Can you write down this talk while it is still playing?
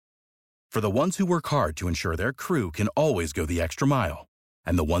For the ones who work hard to ensure their crew can always go the extra mile,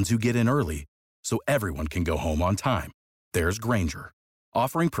 and the ones who get in early so everyone can go home on time, there's Grainger,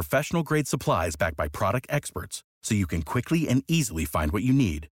 offering professional-grade supplies backed by product experts so you can quickly and easily find what you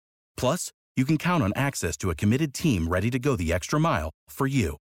need. Plus, you can count on access to a committed team ready to go the extra mile for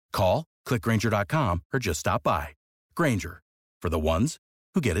you. Call, click Grainger.com, or just stop by. Grainger, for the ones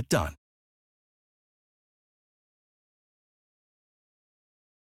who get it done.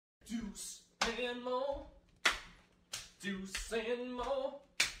 Deuce and Mo, Deuce and Mo,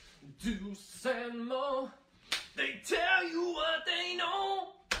 Deuce and Mo. They tell you what they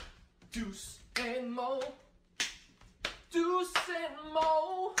know. Deuce and Mo, Deuce and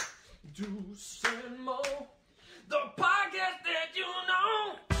Mo, Deuce and Mo. The podcast that you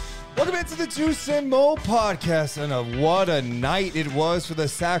know. Welcome into the Deuce and Mo podcast, and what a night it was for the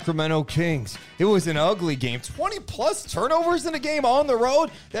Sacramento Kings. It was an ugly game. 20-plus turnovers in a game on the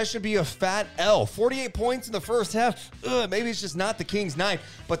road. That should be a fat L. 48 points in the first half. Maybe it's just not the Kings' night,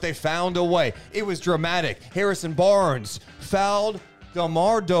 but they found a way. It was dramatic. Harrison Barnes fouled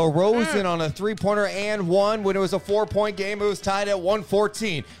DeMar DeRozan on a three-pointer and one. When it was a 4-point game, it was tied at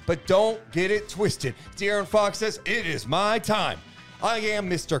 114. But don't get it twisted. De'Aaron Fox says, "It is my time. I am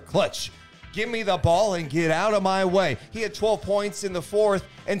Mr. Clutch. Give me the ball and get out of my way." He had 12 points in the fourth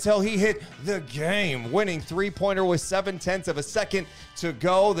until he hit the game-winning three-pointer with 0.7 of a second to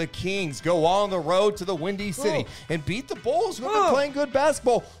go. The Kings go on the road to the Windy City and beat the Bulls, who have been playing good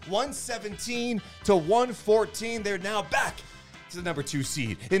basketball. 117 to 114. They're now back to the number 2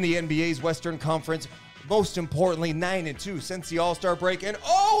 seed in the NBA's Western Conference. Most importantly, 9-2 since the All-Star break. And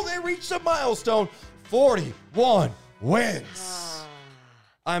they reached a milestone, 41 wins.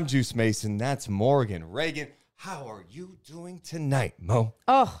 I'm Juice Mason. That's Morgan Reagan. How are you doing tonight, Mo?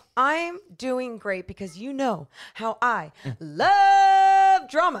 Oh, I'm doing great because you know how I love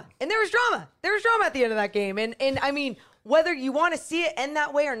drama. And there was drama. There was drama at the end of that game. And I mean, whether you want to see it end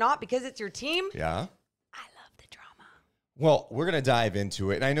that way or not because it's your team. Yeah. I love the drama. Well, we're going to dive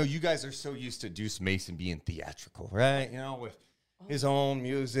into it. And I know you guys are so used to Deuce Mason being theatrical, right? You know, with his own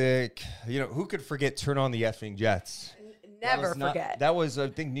music. You know, who could forget Turn on the Effing Jets? Never forget. That was, I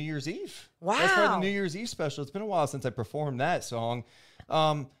think, New Year's Eve. Wow. That's part of the New Year's Eve special. It's been a while since I performed that song.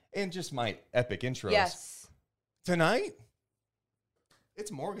 And just my epic intros. Yes. Tonight,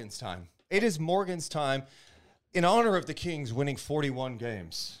 it's Morgan's time. It is Morgan's time. In honor of the Kings winning 41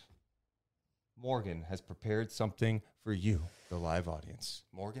 games, Morgan has prepared something for you, the live audience.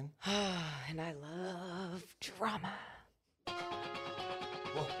 Morgan? And I love drama.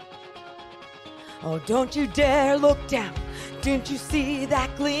 Whoa. Oh, don't you dare look down. Didn't you see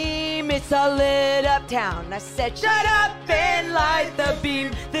that gleam? It's a lit up town. I said, shut up and light the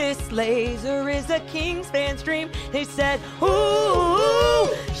beam. This laser is a Kings fan's dream. They said, ooh,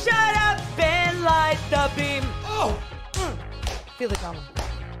 shut up and light the beam. Oh! Feel the drama.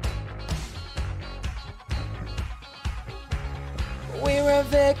 We were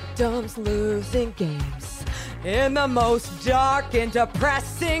victims losing games in the most dark and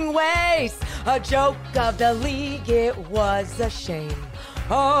depressing ways. A joke of the league, it was a shame.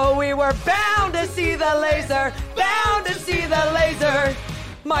 Oh, we were bound to see the laser, bound to see the laser.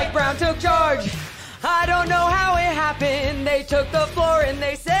 Mike Brown took charge. I don't know how it happened. They took the floor and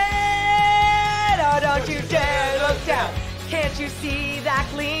they said, oh, don't you dare look down. Can't you see that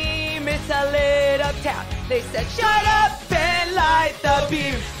gleam? It's a lit up town. They said, shut up and light the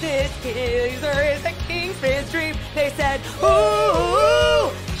beam. This laser is a Kings fan's dream. They said,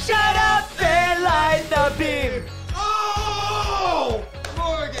 ooh, shut up and light the beam. Oh!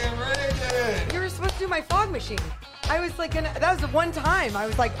 Morgan Reagan! You were supposed to do my fog machine. I was like, that was the one time. I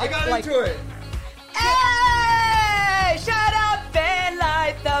was like, I got into it. Hey! Shut up and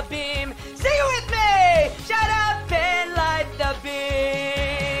light the beam. Sing it with me! Shut up and light the beam.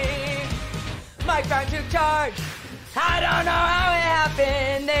 Mike Brown took charge. I don't know how it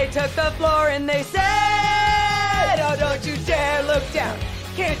happened. They took the floor and they said, oh, don't you dare look down.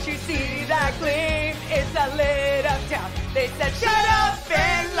 Can't you see that gleam? It's a lit up town. They said, shut up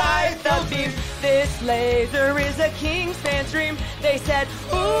and light the beam. This laser is a Kings fan's dream. They said,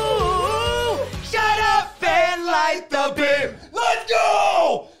 ooh, shut up and light the beam. Let's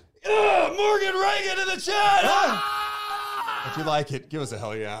go! Morgan Reagan in the chat! If you like it, give us a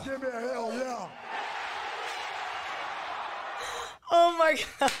hell yeah. Give me a hell yeah. Oh my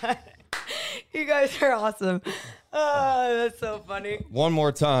God. You guys are awesome. Oh, that's so funny. One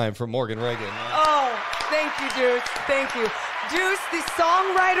more time for Morgan Reagan. Oh, thank you, Deuce. Thank you. Deuce, the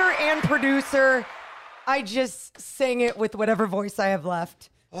songwriter and producer, I just sing it with whatever voice I have left.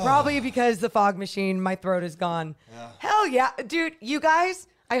 Probably because the fog machine, my throat is gone. Yeah. Hell yeah. Dude, you guys,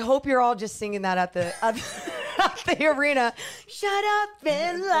 I hope you're all just singing that at the arena. Shut up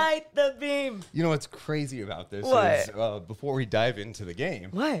and light the beam. You know what's crazy about this What? is before we dive into the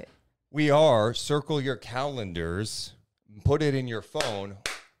game, What? circle your calendars, put it in your phone.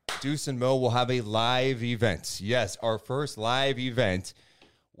 Deuce and Mo will have a live event. Yes, our first live event.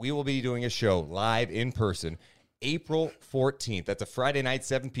 We will be doing a show live in person April 14th. That's a Friday night,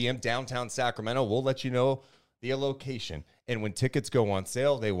 7 p.m. downtown Sacramento. We'll let you know the location. And when tickets go on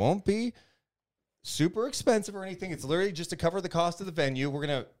sale, they won't be super expensive or anything. It's literally just to cover the cost of the venue. We're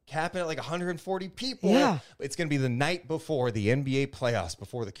going to cap it at like 140 people. Yeah. It's going to be the night before the NBA playoffs,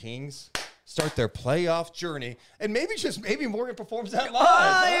 before the Kings start their playoff journey. And maybe Morgan performs that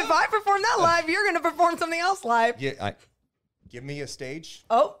live. If I perform that live, you're going to perform something else live. Yeah, give me a stage.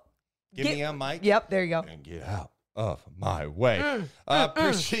 Oh. Give me a mic. Yep, there you go. And get out of my way.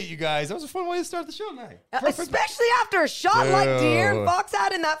 Appreciate you guys. That was a fun way to start the show tonight. Especially after a shot like De'Aaron Fox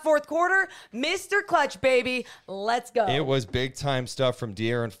had in that fourth quarter. Mr. Clutch, baby. Let's go. It was big-time stuff from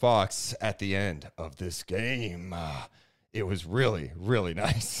De'Aaron Fox at the end of this game. It was really, really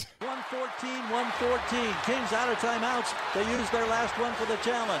nice. 114. Kings out of timeouts. They used their last one for the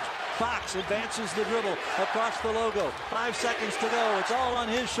challenge. Fox advances the dribble across the logo. 5 seconds to go. It's all on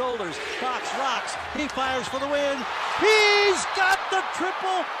his shoulders. Fox rocks. He fires for the win. He's got the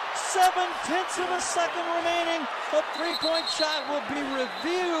triple. 7/10 of a second remaining. The three-point shot will be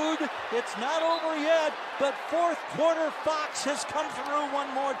reviewed. It's not over yet, but fourth quarter Fox has come through one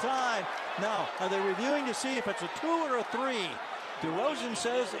more time. Now, are they reviewing to see if it's a 2 or a 3? DeRozan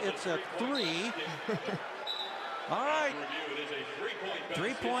says it's a 3. All right.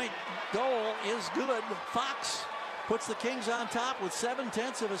 Three-point goal is good. Fox puts the Kings on top with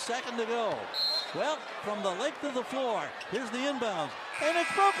 7/10 of a second to go. Well, from the length of the floor, here's the inbound. And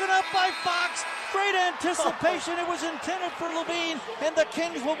it's broken up by Fox. Great anticipation. It was intended for Levine, and the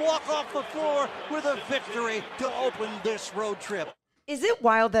Kings will walk off the floor with a victory to open this road trip. Is it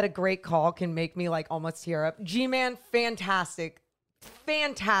wild that a great call can make me like almost tear up? G-Man, fantastic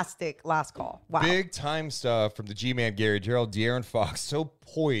last call. Wow. Big time stuff from the G-Man Gary Gerald. De'Aaron Fox so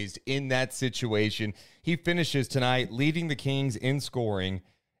poised in that situation. He finishes tonight leading the Kings in scoring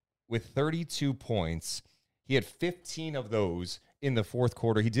with 32 points. He had 15 of those in the fourth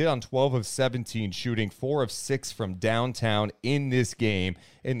quarter. He did on 12 of 17 shooting, 4 of 6 from downtown in this game.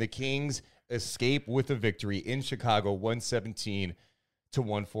 And the Kings escape with a victory in Chicago,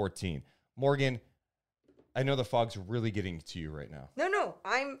 117-114. Morgan, I know the fog's really getting to you right now. No,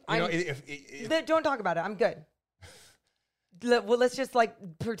 If don't talk about it. I'm good. Well, let's just like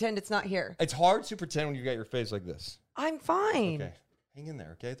pretend it's not here. it's hard to pretend when you got your face like this. I'm fine. Okay, hang in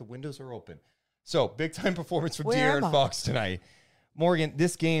there, okay? The windows are open. So, big-time performance from Where am De'Aaron I? Fox tonight. Morgan,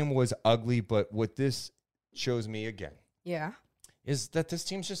 this game was ugly, but what this shows me again Yeah. is that this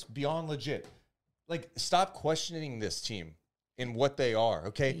team's just beyond legit. Like, stop questioning this team in what they are,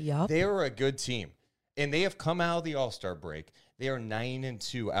 okay? Yup. They are a good team, and they have come out of the All-Star break. They are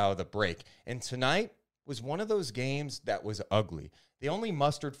 9-2 out of the break. And tonight was one of those games that was ugly. They only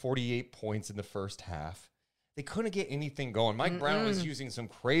mustered 48 points in the first half. They couldn't get anything going. Mike Brown was using some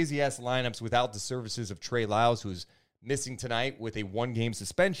crazy-ass lineups without the services of Trey Lyles, who's missing tonight with a one-game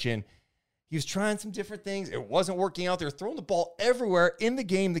suspension. He was trying some different things. It wasn't working out. They were throwing the ball everywhere. In the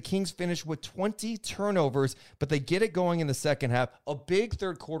game, the Kings finished with 20 turnovers, but they get it going in the second half. A big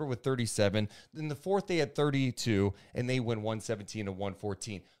third quarter with 37. Then the fourth, they had 32, and they win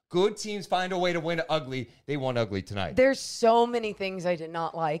 117-114. Good teams find a way to win ugly. They won ugly tonight. There's so many things I did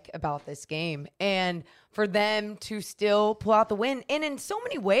not like about this game. And for them to still pull out the win, and in so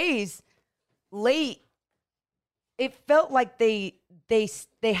many ways, late, it felt like they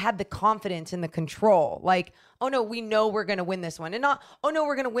had the confidence and the control. Like, oh no, we know we're gonna win this one, and not, oh no,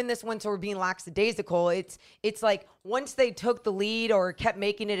 we're gonna win this one, so we're being lackadaisical. It's like once they took the lead or kept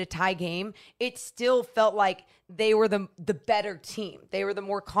making it a tie game, it still felt like they were the better team. They were the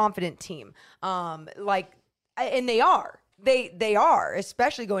more confident team. And they are,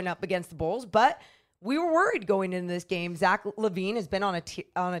 especially going up against the Bulls, but. We were worried going into this game. Zach LaVine has been on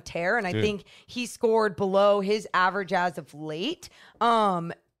a tear, and I think he scored below his average as of late.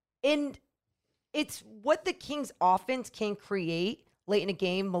 And it's what the Kings offense can create late in a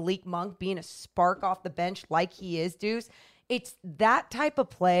game. Malik Monk being a spark off the bench like he is, Deuce. It's that type of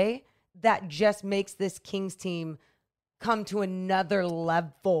play that just makes this Kings team come to another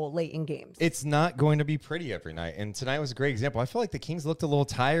level late in games. It's not going to be pretty every night. And tonight was a great example. I feel like the Kings looked a little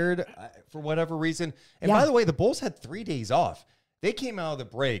tired for whatever reason. And by the way, the Bulls had 3 days off. They came out of the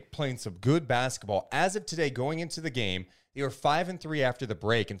break playing some good basketball. As of today, going into the game, they were 5-3 after the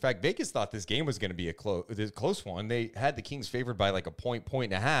break. In fact, Vegas thought this game was going to be a close one. They had the Kings favored by like a point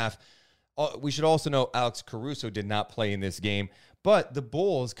and a half. We should also know Alex Caruso did not play in this game. But the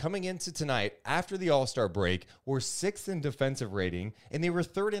Bulls, coming into tonight after the All-Star break, were 6th in defensive rating, and they were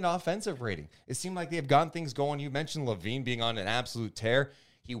 3rd in offensive rating. It seemed like they have gotten things going. You mentioned LaVine being on an absolute tear.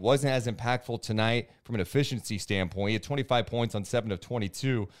 He wasn't as impactful tonight from an efficiency standpoint. He had 25 points on 7 of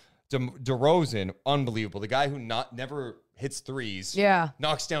 22. DeRozan, unbelievable. The guy who never hits threes,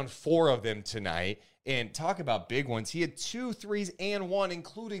 knocks down 4 of them tonight. And talk about big ones. He had 2 threes and 1,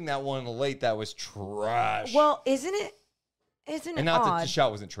 including that one in the late that was trash. Well, isn't it and not odd? that the shot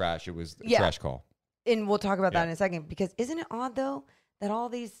wasn't trash. It was a trash call. And we'll talk about that in a second, because isn't it odd, though, that all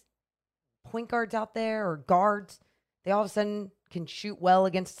these point guards out there or guards, they all of a sudden can shoot well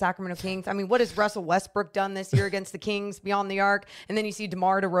against the Sacramento Kings? I mean, what has Russell Westbrook done this year against the Kings beyond the arc? And then you see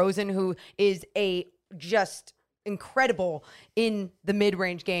DeMar DeRozan, who is just incredible in the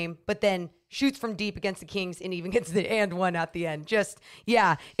mid-range game, but then shoots from deep against the Kings and even gets the and one at the end.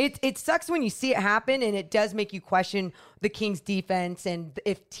 It sucks when you see it happen, and it does make you question the Kings defense and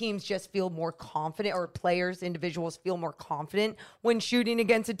if teams just feel more confident, or players, individuals feel more confident when shooting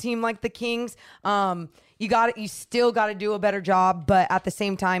against a team like the Kings. You still got to do a better job, but at the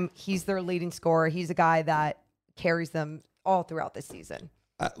same time, he's their leading scorer. He's a guy that carries them all throughout the season.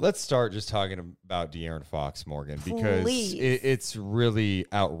 Let's start just talking about De'Aaron Fox, Morgan, because it's really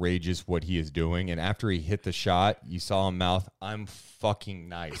outrageous what he is doing. And after he hit the shot, you saw him mouth, "I'm fucking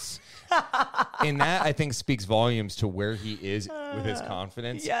nice." And that, I think, speaks volumes to where he is with his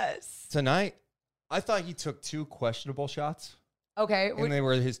confidence. Yes. Tonight, I thought he took 2 questionable shots. Okay. And they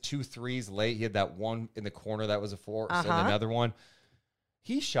were his 2 threes late. He had that one in the corner that was a force, and another one.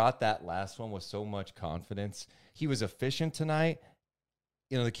 He shot that last one with so much confidence. He was efficient tonight.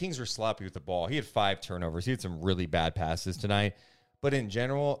 You know, the Kings were sloppy with the ball. He had 5 turnovers. He had some really bad passes tonight. But in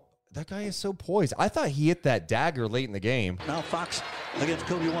general, that guy is so poised. I thought he hit that dagger late in the game. Now Fox against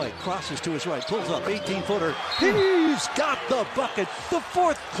Cody White. Crosses to his right. Pulls up. 18-footer. He's got the bucket. The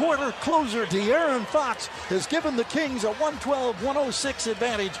fourth quarter closer, De'Aaron Fox, has given the Kings a 112-106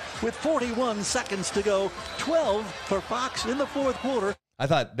 advantage with 41 seconds to go. 12 for Fox in the fourth quarter. I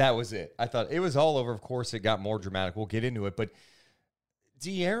thought that was it. I thought it was all over. Of course, it got more dramatic. We'll get into it. But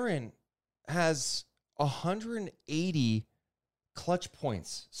De'Aaron has 180 clutch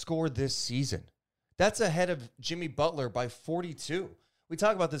points scored this season. That's ahead of Jimmy Butler by 42. We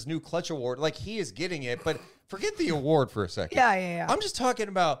talk about this new clutch award. Like, he is getting it, but forget the award for a second. Yeah. I'm just talking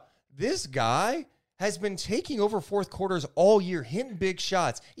about this guy has been taking over fourth quarters all year, hitting big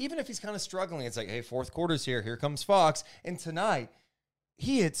shots. Even if he's kind of struggling, it's like, hey, fourth quarter's here. Here comes Fox. And tonight,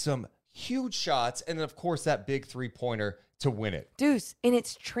 he hit some huge shots. And then, of course, that big three-pointer to win it. Deuce, and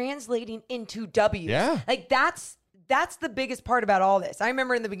it's translating into W's. Yeah. Like, that's the biggest part about all this. I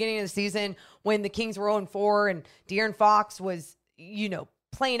remember in the beginning of the season when the Kings were 0-4 and De'Aaron Fox was,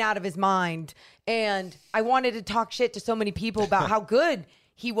 playing out of his mind. And I wanted to talk shit to so many people about how good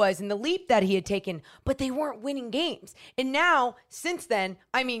he was and the leap that he had taken, but they weren't winning games. And now, since then,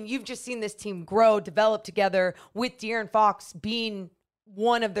 I mean, you've just seen this team grow, develop together, with De'Aaron Fox being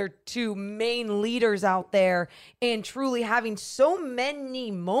one of their 2 main leaders out there, and truly having so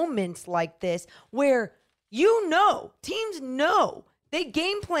many moments like this where teams know they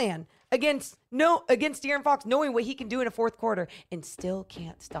game plan against De'Aaron Fox, knowing what he can do in a fourth quarter, and still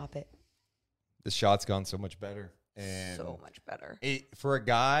can't stop it. The shot's gone so much better. And so much better. For a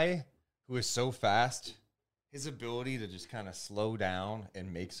guy who is so fast, his ability to just kind of slow down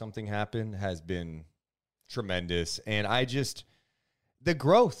and make something happen has been tremendous. And the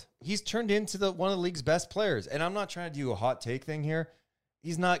growth, he's turned into one of the league's best players. And I'm not trying to do a hot take thing here.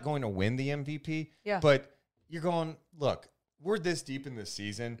 He's not going to win the MVP. Yeah. But you're going, look, we're this deep in this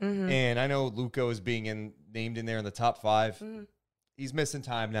season. And I know Luka is being named in there in the top 5. He's missing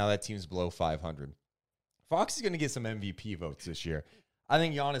time now. That team's below 500. Fox is going to get some MVP votes this year. I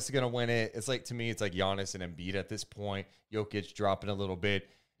think Giannis is going to win it. To me, it's like Giannis and Embiid at this point. Jokic dropping a little bit.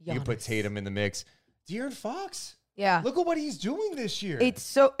 You can put Tatum in the mix. De'Aaron Fox. Yeah. Look at what he's doing this year. It's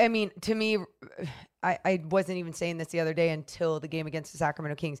so, I mean, to me, I wasn't even saying this the other day until the game against the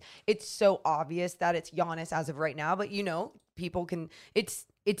Sacramento Kings. It's so obvious that it's Giannis as of right now, but people can, it's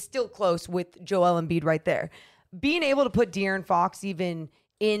still close with Joel Embiid right there. Being able to put De'Aaron Fox even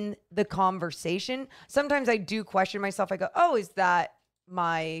in the conversation, sometimes I do question myself. I go, oh, is that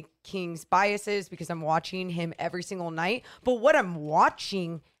my Kings biases because I'm watching him every single night? But what I'm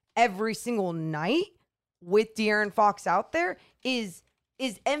watching every single night with De'Aaron Fox out there is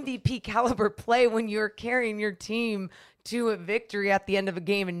MVP caliber play when you're carrying your team to a victory at the end of a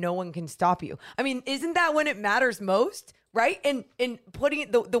game and no one can stop you. I mean, isn't that when it matters most, right? And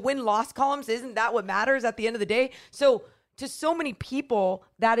putting the win-loss columns, isn't that what matters at the end of the day? So to so many people,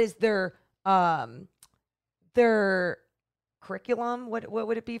 that is their curriculum. What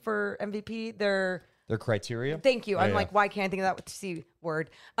would it be for MVP? Their criteria. Thank you. Oh, I'm yeah. like, why can't I think of that with the C word?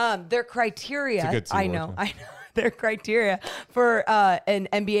 Their criteria. It's a good C I word, know. yeah. I know their criteria for an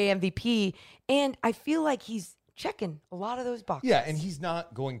NBA MVP, and I feel like he's checking a lot of those boxes. Yeah, and he's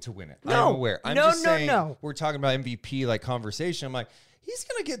not going to win it. No. I'm aware. I'm No, just no, saying, no. we're talking about MVP like conversation. I'm like, he's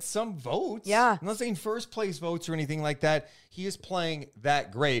going to get some votes. Yeah. I'm not saying first place votes or anything like that. He is playing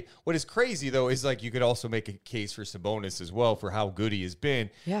that great. What is crazy, though, is like you could also make a case for Sabonis as well for how good he has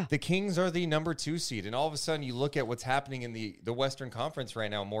been. Yeah. The Kings are the number 2 seed, and all of a sudden you look at what's happening in the Western Conference right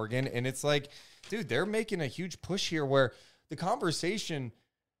now, Morgan, and it's like, dude, they're making a huge push here where the conversation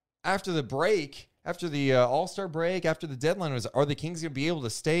after the break, after the All-Star break, after the deadline was, are the Kings going to be able to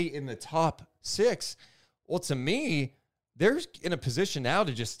stay in the top 6? Well, to me, they're in a position now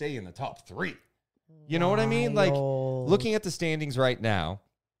to just stay in the top 3. You know what I mean? Like, looking at the standings right now,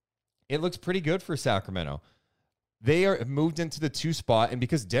 it looks pretty good for Sacramento. They are moved into the 2 spot, and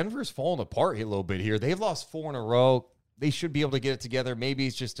because Denver's fallen apart a little bit here, they've lost 4 in a row. They should be able to get it together. Maybe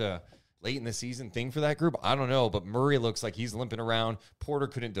it's just a late in the season thing for that group. I don't know, but Murray looks like he's limping around. Porter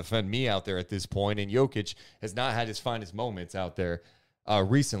couldn't defend me out there at this point, and Jokic has not had his finest moments out there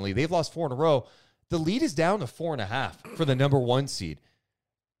recently. They've lost 4 in a row. The lead is down to 4.5 for the number 1 seed.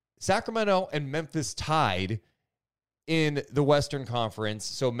 Sacramento and Memphis tied in the Western Conference,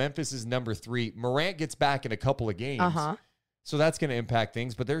 so Memphis is number 3. Morant gets back in a couple of games. So that's going to impact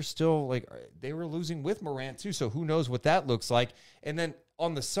things, but they're still like, they were losing with Morant too. So who knows what that looks like. And then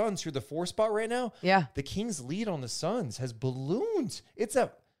on the Suns, who are the 4 spot right now. Yeah. The Kings lead on the Suns has ballooned. It's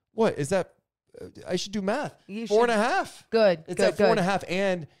at, what is that? I should do math. 4.5. Good. It's good, at 4.5.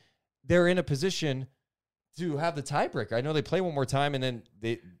 And they're in a position to have the tiebreaker. I know they play one more time and then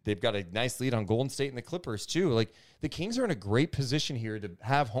they've got a nice lead on Golden State and the Clippers too. Like the Kings are in a great position here to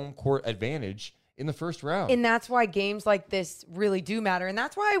have home court advantage in the first round. And that's why games like this really do matter. And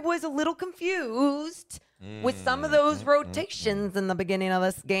that's why I was a little confused with some of those rotations in the beginning of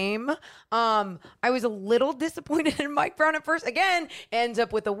this game. I was a little disappointed in Mike Brown at first. Again, ends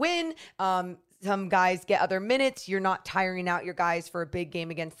up with a win. Some guys get other minutes. You're not tiring out your guys for a big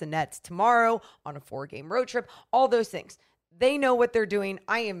game against the Nets tomorrow on a 4-game road trip. All those things. They know what they're doing.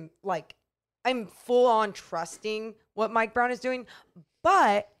 I'm full on trusting what Mike Brown is doing.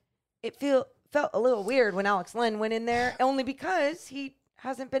 But it felt a little weird when Alex Len went in there, only because he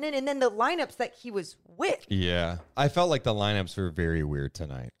hasn't been in. And then the lineups that he was with. Yeah. I felt like the lineups were very weird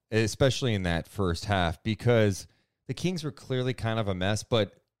tonight, especially in that first half, because the Kings were clearly kind of a mess,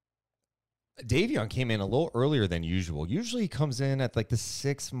 but Davion came in a little earlier than usual. Usually he comes in at like the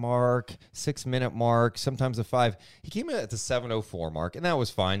 6-minute mark, sometimes a 5. He came in at the 7:04 mark, and that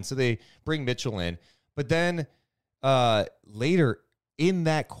was fine. So they bring Mitchell in. But then later in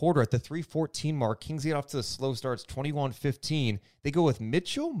that quarter at the 3:14 mark, Kings get off to the slow starts, 21-15. They go with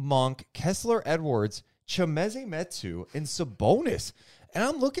Mitchell, Monk, Kessler Edwards, Chimezie Metu, and Sabonis. And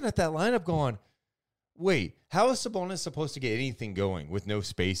I'm looking at that lineup going, wait, how is Sabonis supposed to get anything going with no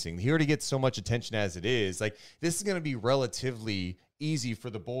spacing? He already gets so much attention as it is. Like, this is going to be relatively easy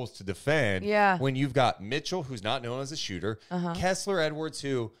for the Bulls to defend. Yeah. When you've got Mitchell, who's not known as a shooter, Kessler Edwards,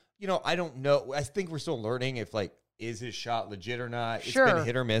 who, I don't know. I think we're still learning if, like, is his shot legit or not? Sure. It's been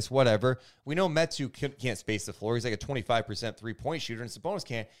hit or miss, whatever. We know Metu can't space the floor. He's like a 25% three-point shooter, and Sabonis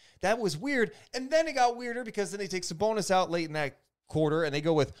can't. That was weird. And then it got weirder because then they take Sabonis out late in that quarter, and they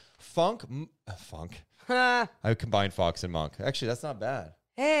go with Funk. I combined Fox and Monk. Actually, that's not bad.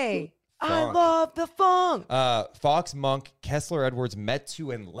 Hey, I Funk. love the funk. Fox, Monk, Kessler Edwards,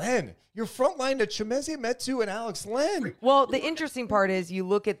 Metu, and Len. Your front line to Chimezie Metu and Alex Len. Well, the interesting part is you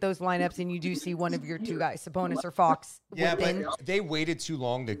look at those lineups and you do see one of your two guys, Sabonis or Fox. Yeah, within. but they waited too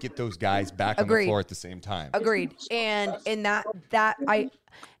long to get those guys back on Agreed. the floor at the same time. Agreed. And in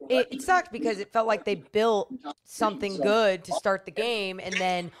it sucked because it felt like they built something good to start the game, and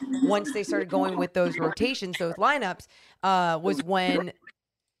then once they started going with those rotations, those lineups, was when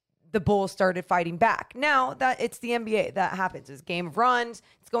the Bulls started fighting back. Now that it's the NBA, that happens. It's a game of runs.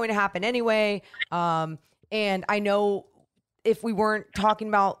 It's going to happen anyway. And I know if we weren't talking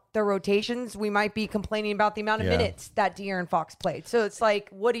about the rotations, we might be complaining about the amount of minutes that De'Aaron Fox played. So it's like,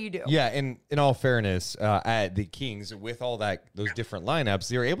 what do you do? Yeah, and in all fairness, at the Kings, with all those different lineups,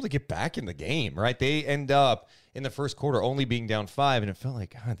 they were able to get back in the game, right? They end up in the first quarter only being down 5, and it felt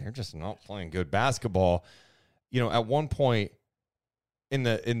like, God, they're just not playing good basketball. At one point, in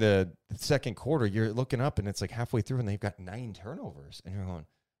the second quarter, you're looking up and it's like halfway through and they've got 9 turnovers. And you're going,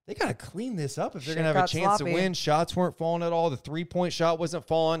 they got to clean this up if they're going to have a chance to win. Shots weren't falling at all. The 3-point shot wasn't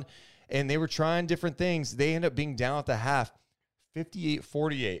falling. And they were trying different things. They end up being down at the half,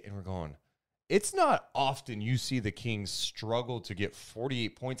 58-48. And we're going, it's not often you see the Kings struggle to get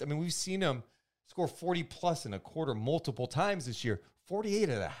 48 points. I mean, we've seen them score 40-plus in a quarter multiple times this year. 48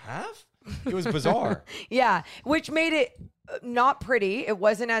 at a half? It was bizarre. Yeah, which made it not pretty. It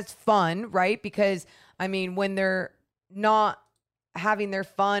wasn't as fun, right? Because, I mean, when they're not having their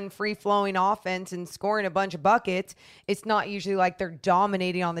fun, free-flowing offense and scoring a bunch of buckets, it's not usually like they're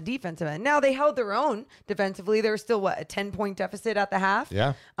dominating on the defensive end. Now, they held their own defensively. There was still, a 10-point deficit at the half?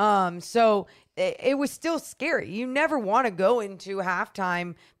 Yeah. So it was still scary. You never want to go into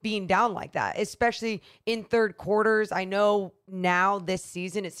halftime being down like that, especially in third quarters. I know now this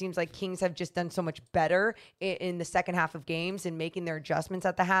season, it seems like Kings have just done so much better in the second half of games and making their adjustments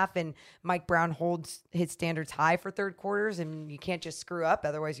at the half. And Mike Brown holds his standards high for third quarters, and you can't just screw up.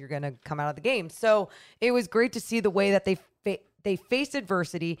 Otherwise, you're going to come out of the game. So it was great to see the way that they faced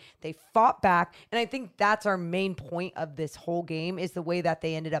adversity, they fought back, and I think that's our main point of this whole game is the way that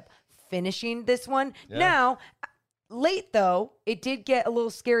they ended up finishing this one. Yeah. Now, late though, it did get a little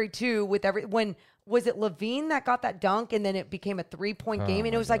scary too with when was it Levine that got that dunk and then it became a 3-point game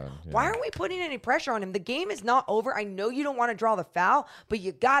and it was like, why aren't we putting any pressure on him? The game is not over. I know you don't want to draw the foul, but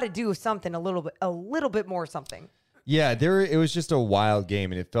you got to do something a little bit more something. Yeah, it was just a wild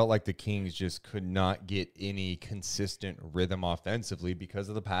game, and it felt like the Kings just could not get any consistent rhythm offensively because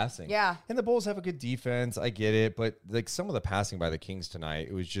of the passing. Yeah. And the Bulls have a good defense. I get it, but like some of the passing by the Kings tonight,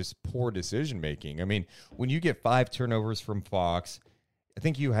 it was just poor decision-making. I mean, when you get 5 turnovers from Fox, I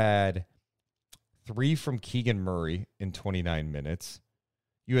think you had 3 from Keegan Murray in 29 minutes.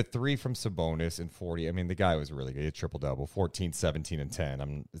 You had 3 from Sabonis in 40. I mean, the guy was really good. He had triple-double, 14, 17, and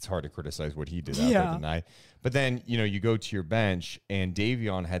 10. It's hard to criticize what he did out there tonight. But then, you go to your bench, and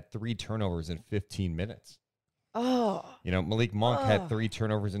Davion had 3 turnovers in 15 minutes. Oh. Malik Monk had 3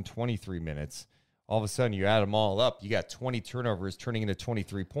 turnovers in 23 minutes. All of a sudden, you add them all up, you got 20 turnovers turning into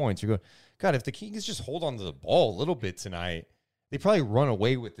 23 points. You go, God, if the Kings just hold on to the ball a little bit tonight, they probably run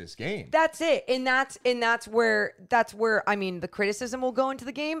away with this game. That's it. And that's where I mean the criticism will go into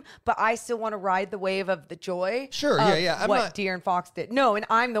the game, but I still want to ride the wave of the joy. Sure, yeah. What De'Aaron Fox did. No, and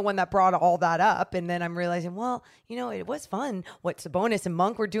I'm the one that brought all that up. And then I'm realizing, well, it was fun what Sabonis and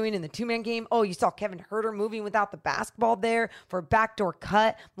Monk were doing in the 2-man game. Oh, you saw Kevin Huerter moving without the basketball there for a backdoor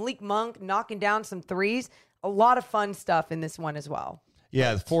cut. Malik Monk knocking down some threes. A lot of fun stuff in this one as well.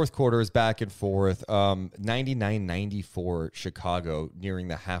 Yeah, the fourth quarter is back and forth. 99-94 Chicago nearing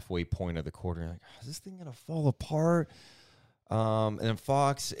the halfway point of the quarter. You're like, is this thing going to fall apart? And then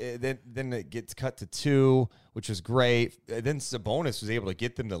Fox, then it gets cut to 2, which was great. Then Sabonis was able to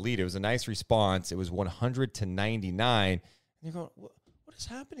get them the lead. It was a nice response. It was 100-99. And you're going, what is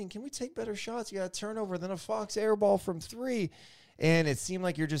happening? Can we take better shots? You got a turnover, then a Fox air ball from 3. And it seemed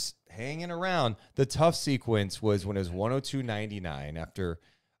like you're just hanging around. The tough sequence was when it was 102-99 after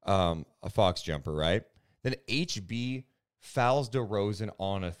a Fox jumper, right? Then HB fouls DeRozan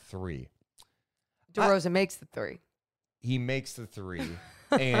on a 3. DeRozan makes the 3. He makes the 3.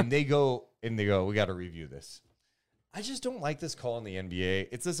 And they go, we got to review this. I just don't like this call in the NBA.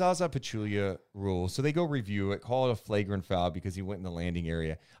 It's the Zaza Pachulia rule. So they go review it, call it a flagrant foul because he went in the landing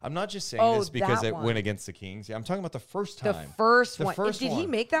area. I'm not just saying this because it went against the Kings. Yeah, I'm talking about the first time. The first one. Did he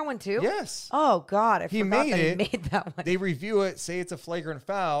make that one too? Yes. Oh, God. He made that one. They review it, say it's a flagrant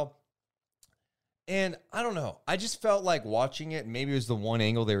foul. And I don't know. I just felt like watching it, maybe it was the one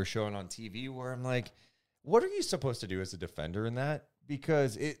angle they were showing on TV where I'm like, what are you supposed to do as a defender in that?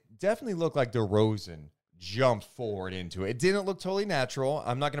 Because it definitely looked like DeRozan jumped forward into it. It didn't look totally natural.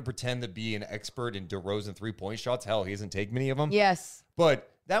 I'm not going to pretend to be an expert in DeRozan 3-point shots. Hell, he doesn't take many of them. Yes. But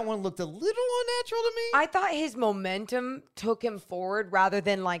that one looked a little unnatural to me. I thought his momentum took him forward rather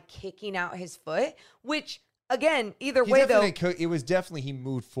than like kicking out his foot, which again, either way though. It was definitely he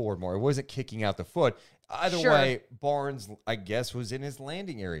moved forward more. It wasn't kicking out the foot. Either way, Barnes, I guess, was in his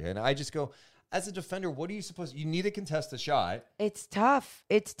landing area. And I just go, as a defender, what are you supposed to? You need to contest the shot. It's tough.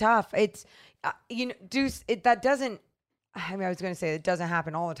 It's, Deuce, that doesn't, I was going to say it doesn't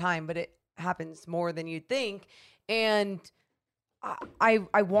happen all the time, but it happens more than you'd think. And I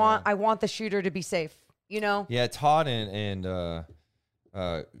want the shooter to be safe, Yeah, Todd and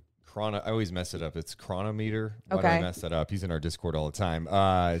Chrono, I always mess it up. It's Chronometer. Why do I mess that up? He's in our Discord all the time.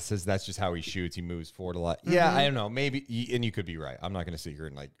 It says that's just how he shoots. He moves forward a lot. Mm-hmm. Yeah, I don't know. Maybe, and you could be right. I'm not going to sit here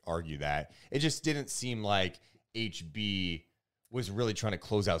and argue that. It just didn't seem like HB was really trying to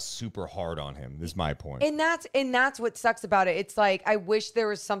close out super hard on him. This is my point. And that's what sucks about it. It's like I wish there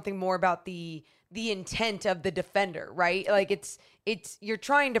was something more about the intent of the defender, right? Like it's you're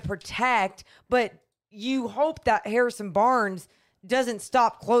trying to protect, but you hope that Harrison Barnes doesn't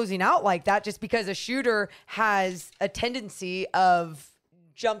stop closing out like that just because a shooter has a tendency of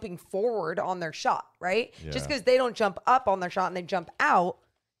jumping forward on their shot, right? Yeah. Just because they don't jump up on their shot and they jump out,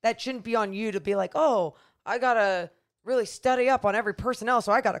 that shouldn't be on you to be like, oh, I gotta really study up on every personnel,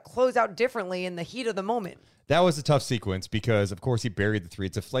 so I gotta close out differently in the heat of the moment. That was a tough sequence because, of course, he buried the three.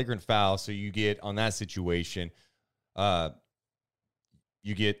 It's a flagrant foul, so you get, on that situation,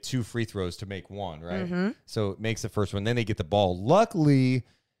 you get 2 free throws to make 1, right? Mm-hmm. So it makes the first one. Then they get the ball. Luckily,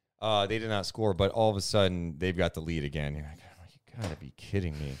 they did not score, but all of a sudden, they've got the lead again. You're like, oh, you got to be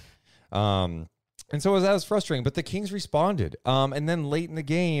kidding me. And so that was frustrating, but the Kings responded. And then late in the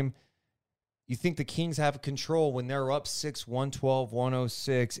game, you think the Kings have control when they're up 6, 112,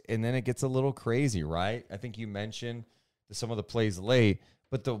 106, and then it gets a little crazy, right? I think you mentioned some of the plays late,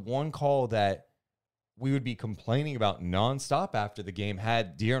 but the one call that we would be complaining about nonstop after the game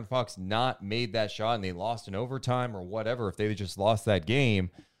had De'Aaron Fox not made that shot and they lost in overtime or whatever, if they had just lost that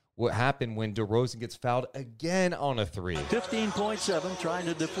game, what happened when DeRozan gets fouled again on a 3. 15.7 trying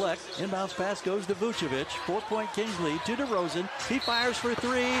to deflect. Inbounds pass goes to Vucevic. 4-point Kings lead to DeRozan. He fires for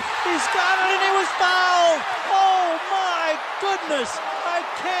 3. He's got it and he was fouled. Oh my goodness. I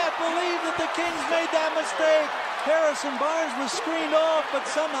can't believe that the Kings made that mistake. Harrison Barnes was screened off, but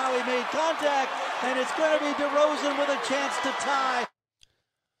somehow he made contact, and it's going to be DeRozan with a chance to tie.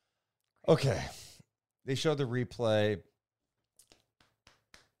 Okay. They showed the replay.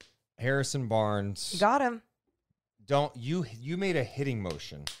 Harrison Barnes. Got him. You made a hitting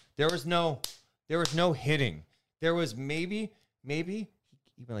motion. There was no hitting. There was maybe even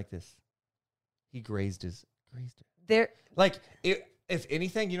like this. He grazed it. There. Like if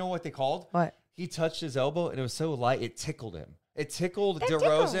anything, you know what they called? What? He touched his elbow and it was so light it tickled him. It tickled That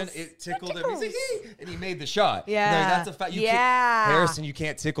DeRozan. tickles. It tickled That him. He's like, tickles. and he made the shot. Yeah. That's a fact. Harrison, you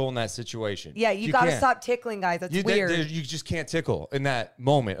can't tickle in that situation. Yeah, you got to can't. stop tickling, guys. That's weird. You just can't tickle in that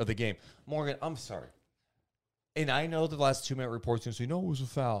moment of the game. Morgan, I'm sorry. And I know the last 2-minute report's going to say, no, it was a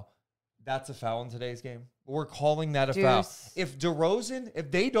foul. That's a foul in today's game. We're calling that a foul.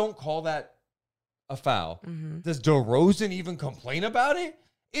 If they don't call that a foul, does DeRozan even complain about it?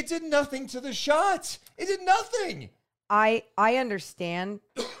 It did nothing to the shot. It did nothing. I understand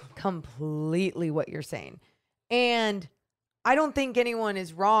completely what you're saying. And I don't think anyone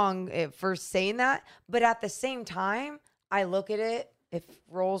is wrong for saying that. But at the same time, I look at it, if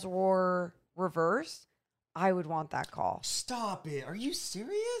roles were reversed, I would want that call. Stop it. Are you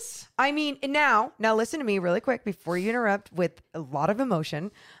serious? I mean, now listen to me really quick before you interrupt with a lot of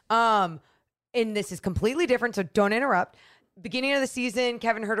emotion. And this is completely different, so don't interrupt. Beginning of the season,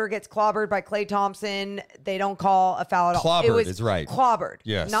 Kevin Huerter gets clobbered by Klay Thompson. They don't call a foul at all. Clobbered is right. Clobbered.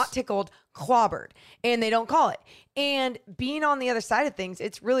 Yes. Not tickled, clobbered. And they don't call it. And being on the other side of things,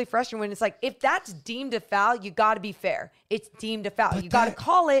 it's really frustrating when it's like, if that's deemed a foul, you got to be fair. It's deemed a foul. You got to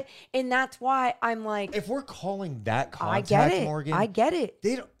call it. And that's why I'm like, if we're calling that contact, I get it. Morgan, I get it.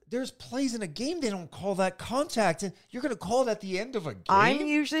 There's plays in a game they don't call that contact, and you're going to call it at the end of a game. I'm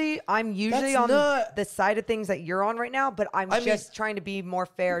usually on the side of things that you're on right now, but I'm just trying to be more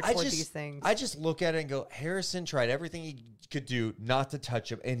fair toward these things. I just look at it and go, Harrison tried everything he could do not to touch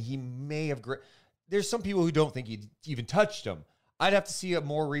him, and he may have. There's some people who don't think he even touched him. I'd have to see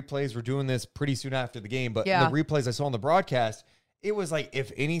more replays. We're doing this pretty soon after the game, but the replays I saw on the broadcast, it was like,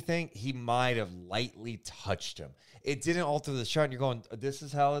 if anything, he might have lightly touched him. It didn't alter the shot. And you're going, this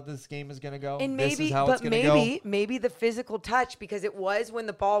is how this game is going to go? And this is how it's going to go? Maybe the physical touch, because it was when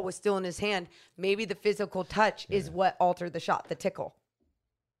the ball was still in his hand, maybe the physical touch is what altered the shot, the tickle.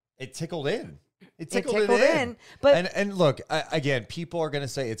 It tickled in. It tickled tickled it in. But and look, again, people are going to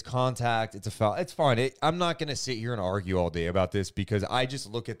say it's contact, it's a foul. It's fine. I'm not going to sit here and argue all day about this because I just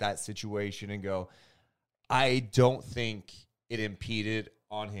look at that situation and go, I don't think it impeded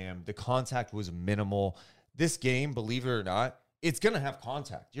on him. The contact was minimal. This game, believe it or not, it's going to have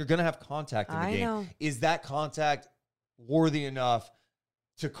contact. You're going to have contact in the game. Know. Is that contact worthy enough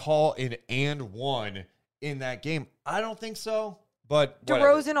to call an and one in that game? I don't think so. But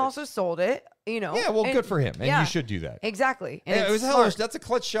DeRozan also sold it, Yeah, well, good for him. And you should do that. Exactly. And it was smart. That's a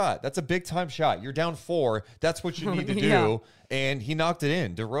clutch shot. That's a big-time shot. You're down 4. That's what you need to do. Yeah. And he knocked it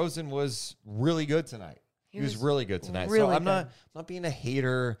in. DeRozan was really good tonight. He was really good tonight. Really so I'm good. not being a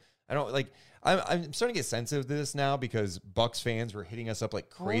hater. I don't like. I'm starting to get sensitive to this now because Bucks fans were hitting us up like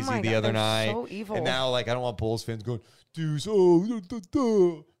crazy my the God, other they're night. so evil. And now, like, I don't want Bulls fans going, Deuce,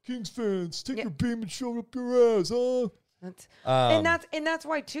 Kings fans, take your beam and shove it up your ass, huh? And that's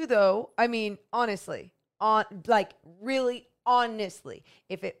why too, though. I mean, honestly, really honestly,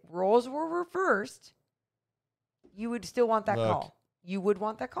 if roles were reversed, you would still want that call. You would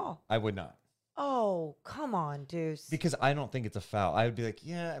want that call. I would not. Oh, come on, Deuce. Because I don't think it's a foul. I would be like,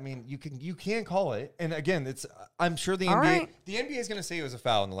 yeah, I mean, you can call it. And again, I'm sure the NBA is going to say it was a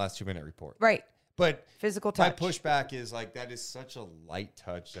foul in the last 2-minute report. Right. But physical touch. My pushback is like, that is such a light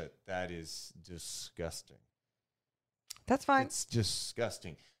touch that is disgusting. That's fine. It's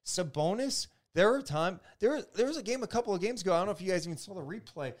disgusting. Sabonis, there was a couple of games ago. I don't know if you guys even saw the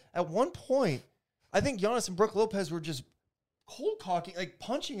replay. At one point, I think Giannis and Brook Lopez were just cold cocking, like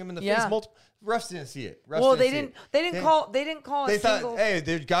punching him in the face. Multiple refs didn't see it. They didn't call. They thought, hey,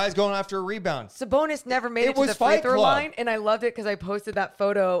 the guy's going after a rebound. Sabonis never made it to the free throw line, and I loved it because I posted that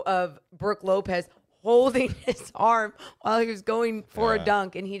photo of Brook Lopez holding his arm while he was going for a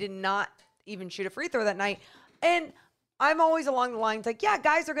dunk, and he did not even shoot a free throw that night. And I'm always along the lines like, yeah,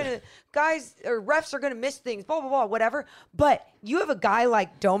 refs are gonna miss things, blah blah blah, whatever. But you have a guy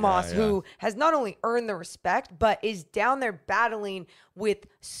like Domas who has not only earned the respect, but is down there battling with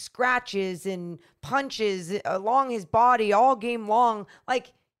scratches and punches along his body all game long.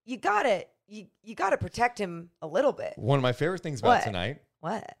 Like you gotta protect him a little bit. One of my favorite things about tonight.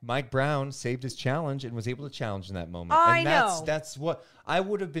 What? Mike Brown saved his challenge and was able to challenge in that moment. That's what I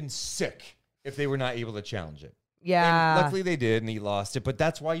would have been sick if they were not able to challenge it. Yeah. And luckily they did, and he lost it. But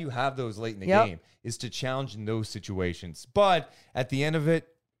that's why you have those late in the game, is to challenge in those situations. But at the end of it,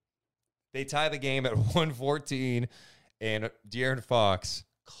 they tie the game at 114, and De'Aaron Fox,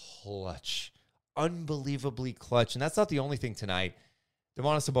 clutch. Unbelievably clutch. And that's not the only thing tonight.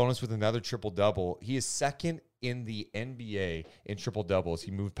 Domantas Sabonis with another triple-double. He is second in the NBA in triple-doubles. He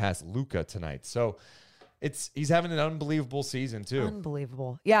moved past Luka tonight. So he's having an unbelievable season, too.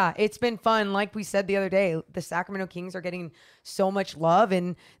 Unbelievable. Yeah, it's been fun. Like we said the other day, the Sacramento Kings are getting so much love,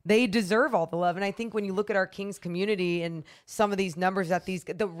 and they deserve all the love. And I think when you look at our Kings community and some of these numbers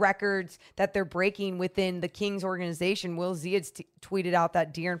the records that they're breaking within the Kings organization, Will Ziad tweeted out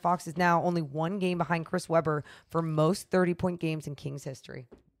that De'Aaron Fox is now only one game behind Chris Webber for most 30-point games in Kings history.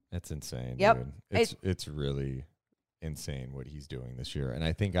 That's insane, Yep. dude. It's really insane what he's doing this year. And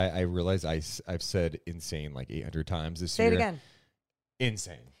I think I realize I've said insane like 800 times this year. Say it again.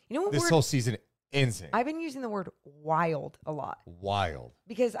 Insane. You know what? This whole season, insane. I've been using the word wild a lot. Wild.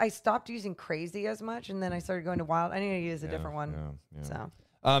 Because I stopped using crazy as much, and then I started going to wild. I need to use a different one. Yeah. So.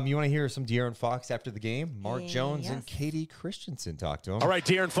 You want to hear some De'Aaron Fox after the game? Mark Jones and Katie Christensen talked to him. All right,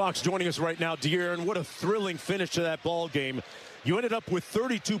 De'Aaron Fox joining us right now. De'Aaron, what a thrilling finish to that ball game. You ended up with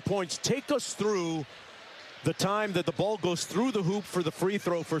 32 points. Take us through the time that the ball goes through the hoop for the free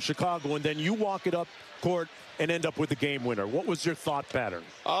throw for Chicago, and then you walk it up court and end up with the game winner. What was your thought pattern?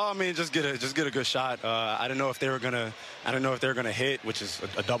 I mean, just get a good shot. I didn't know if they were gonna hit, which is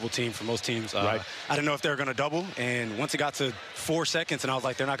a double team for most teams. Right. I didn't know if they were gonna double, and once it got to 4 seconds, and I was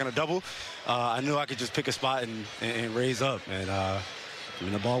like, they're not gonna double. I knew I could just pick a spot and raise up, and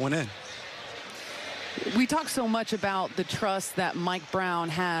the ball went in. We talk so much about the trust that Mike Brown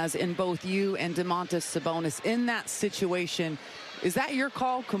has in both you and Domantas Sabonis. In that situation, is that your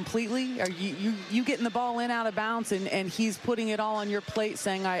call completely? Are you getting the ball in out of bounds and he's putting it all on your plate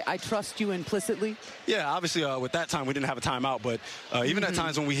saying, I trust you implicitly? Yeah, obviously with that time we didn't have a timeout, but even at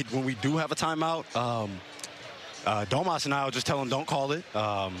times when we do have a timeout, Domas and I will just tell him don't call it.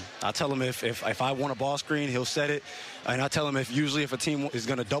 I tell him if I want a ball screen, he'll set it. And I tell him if a team is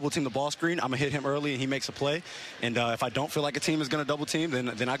going to double team the ball screen, I'm going to hit him early and he makes a play. And if I don't feel like a team is going to double team,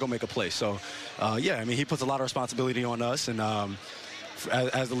 then I go make a play. So, he puts a lot of responsibility on us. And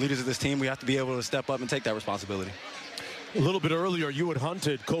as the leaders of this team, we have to be able to step up and take that responsibility. A little bit earlier, you had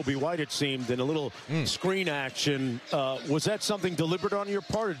hunted Kobe White, it seemed, in a little screen action. Was that something deliberate on your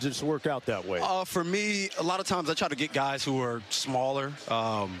part, or did it just work out that way? For me, a lot of times I try to get guys who are smaller,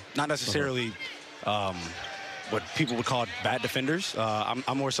 not necessarily what people would call bad defenders.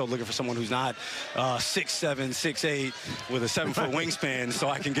 I'm more so looking for someone who's not 6'7", 6'8", with a 7-foot wingspan, so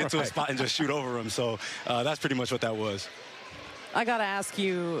I can get to a spot and just shoot over them. So that's pretty much what that was. I got to ask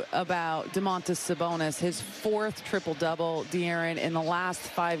you about Domantas Sabonis, his 4th triple-double, De'Aaron, in the last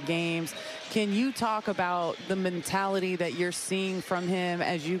 5 games. Can you talk about the mentality that you're seeing from him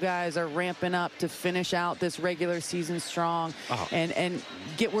as you guys are ramping up to finish out this regular season strong and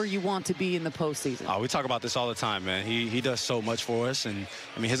get where you want to be in the postseason? We talk about this all the time, man. He does so much for us, and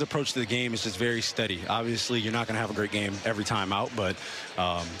I mean his approach to the game is just very steady. Obviously, you're not going to have a great game every time out, but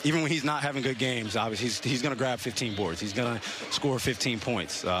even when he's not having good games, obviously he's going to grab 15 boards. He's going to score 15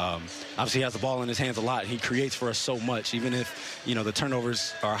 points. Obviously, he has the ball in his hands a lot. He creates for us so much. Even if, the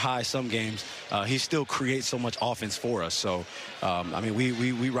turnovers are high some games, he still creates so much offense for us. So,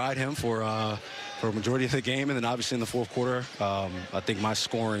 we ride him for a majority of the game. And then obviously in the fourth quarter, I think my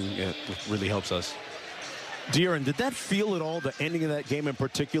scoring really helps us. De'Aaron, did that feel at all, the ending of that game in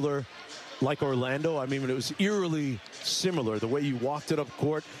particular, like Orlando? I mean, it was eerily similar, the way you walked it up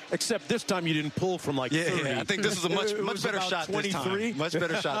court, except this time you didn't pull from 30. Yeah, I think this is a much better shot 23? This time. Much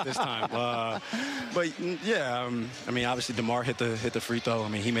better shot this time. Obviously DeMar hit the free throw. I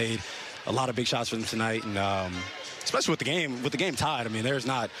mean, he made a lot of big shots for them tonight, and especially with the game tied. I mean, there's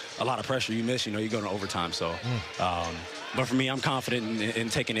not a lot of pressure. You miss, you go to overtime. So, but for me, I'm confident in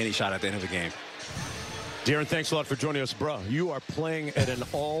taking any shot at the end of the game. De'Aaron, thanks a lot for joining us, bro. You are playing at an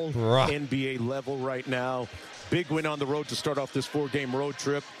all-NBA level right now. Big win on the road to start off this 4-game road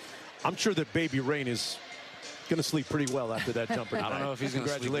trip. I'm sure that Baby Rain is going to sleep pretty well after that jumper tonight. I don't know if he's going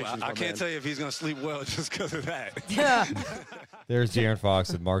to sleep well. I can't tell you if he's going to sleep well just because of that. Yeah. There's De'Aaron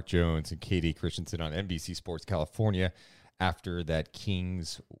Fox with Mark Jones and Katie Christensen on NBC Sports California after that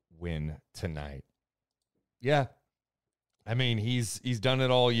Kings win tonight. Yeah. I mean, he's done it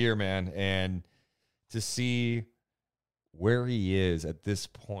all year, man, and to see where he is at this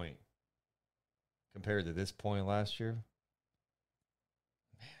point compared to this point last year.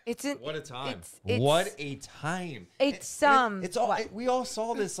 What a time. What a time. It's we all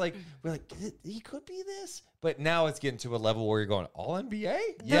saw this, we're like, he could be this, but now it's getting to a level where you're going, all NBA?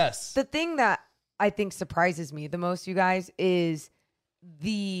 Yes. The thing that I think surprises me the most, you guys, is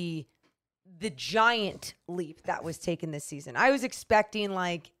the giant leap that was taken this season. I was expecting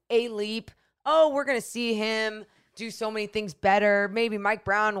a leap. Oh, we're going to see him do so many things better. Maybe Mike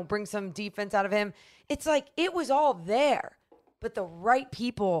Brown will bring some defense out of him. It's it was all there, but the right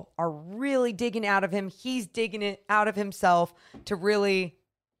people are really digging out of him. He's digging it out of himself to really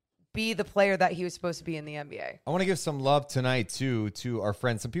be the player that he was supposed to be in the NBA. I want to give some love tonight, too, to our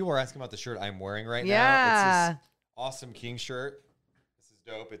friends. Some people are asking about the shirt I'm wearing right now. Yeah. It's this awesome King shirt. This is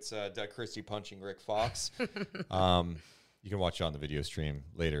dope. It's Doug Christie punching Rick Fox. You can watch it on the video stream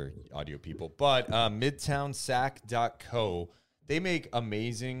later, audio people. But MidtownSack.co, they make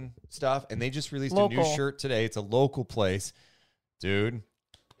amazing stuff, and they just released a new shirt today. It's a local place. Dude,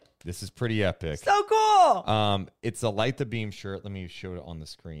 this is pretty epic. So cool. It's a Light the Beam shirt. Let me show it on the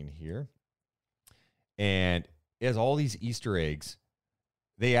screen here. And it has all these Easter eggs.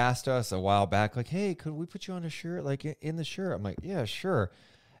 They asked us a while back, hey, could we put you on a shirt, in the shirt? I'm like, yeah, sure.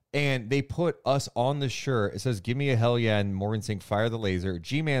 And they put us on the shirt. It says, give me a hell yeah, and Morgan saying, fire the laser.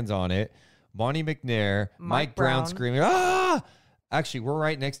 G-Man's on it. Monty McNair. Mike Brown screaming, ah! Actually, we're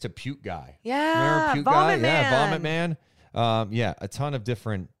right next to Puke Guy. Yeah. Remember Puke Guy? Yeah, Vomit Man. A ton of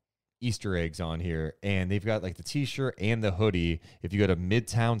different Easter eggs on here. And they've got the t-shirt and the hoodie if you go to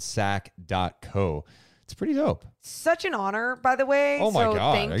MidtownSack.co. It's pretty dope. Such an honor, by the way. Oh, my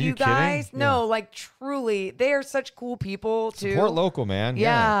God. Thank Are you guys. kidding? No, truly. They are such cool people, too. Support local, man.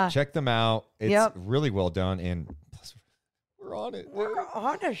 Yeah. Check them out. It's really well done. And plus, we're on it. We're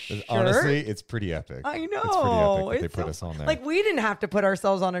on a shirt. Honestly, it's pretty epic. I know. It's pretty epic that they put us on there. We didn't have to put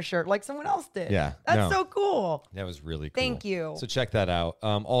ourselves on a shirt like someone else did. Yeah. That's so cool. That was really cool. Thank you. So check that out.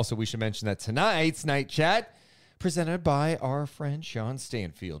 Also, we should mention that tonight's Night Chat presented by our friend Sean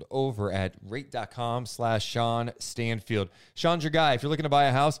Stanfield over at rate.com/Sean Stanfield. Sean's your guy. If you're looking to buy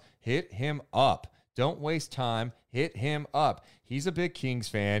a house, hit him up. Don't waste time. Hit him up. He's a big Kings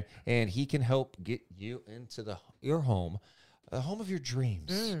fan, and he can help get you into your home, the home of your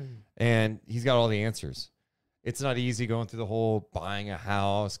dreams. And he's got all the answers. It's not easy going through the whole buying a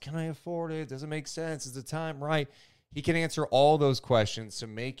house. Can I afford it? Does it make sense? Is the time right? He can answer all those questions to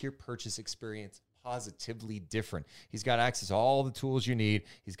make your purchase experience positively different. He's got access to all the tools you need.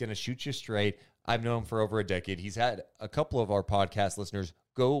 He's going to shoot you straight. I've known him for over a decade. He's had a couple of our podcast listeners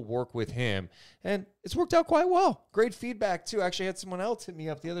go work with him, and it's worked out quite well. Great feedback, too. Actually, I had someone else hit me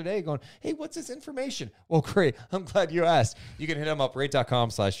up the other day going, hey, what's this information? Well, great. I'm glad you asked. You can hit him up,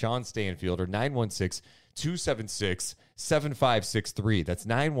 rate.com/Sean Stanfield or 916-276-7563. That's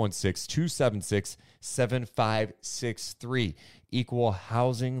 916-276-7563. Equal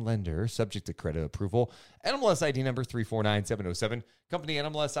housing lender, subject to credit approval. NMLS ID number 349707. Company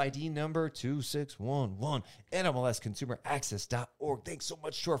NMLS ID number 2611. NMLSConsumerAccess.org. Thanks so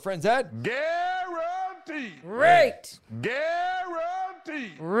much to our friends at Guaranteed. Great.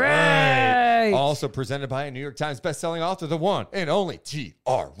 Guaranteed. Right. Also presented by a New York Times bestselling author, the one and only TR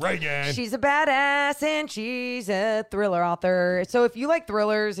T.R. Reagan. She's a badass and she's a thriller author. So if you like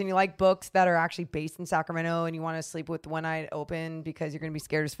thrillers and you like books that are actually based in Sacramento and you want to sleep with one eye open because you're going to be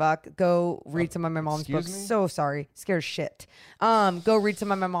scared as fuck, go read some of my mom's books. So sorry. Scared as shit. Go read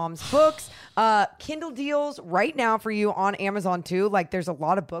some of my mom's books. Kindle deals right now for you on Amazon too. Like there's a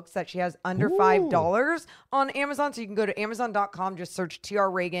lot of books that she has under $5 on Amazon. So you can go to Amazon.com, just search TR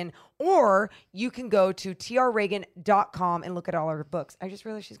Reagan, or you can go to trreagan.com and look at all her books. I just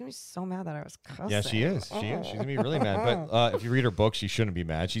realized she's going to be so mad that I was cussing. Yeah, she is. She is. She's going to be really mad. But if you read her books, she shouldn't be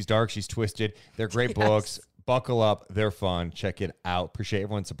mad. She's dark. She's twisted. They're great books. Buckle up. They're fun. Check it out. Appreciate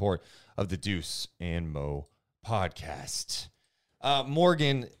everyone's support of the Deuce and Mo podcast.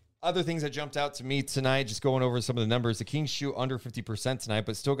 Morgan, other things that jumped out to me tonight, just going over some of the numbers. The Kings shoot under 50% tonight,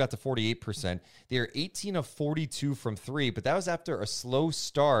 but still got to 48%. They are 18 of 42 from three, but that was after a slow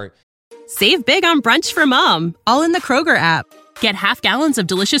start. Save big on brunch for mom, all in the Kroger app. Get half gallons of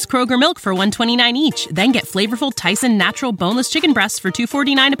delicious Kroger milk for $1.29 each. Then get flavorful Tyson natural boneless chicken breasts for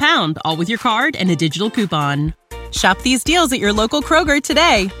 $2.49 a pound, all with your card and a digital coupon. Shop these deals at your local Kroger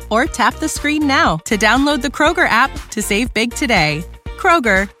today, or tap the screen now to download the Kroger app to save big today.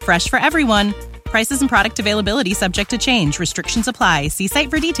 Kroger, fresh for everyone. Prices and product availability subject to change. Restrictions apply. See site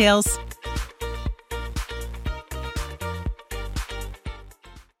for details.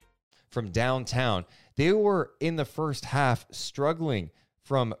 From downtown, they were in the first half struggling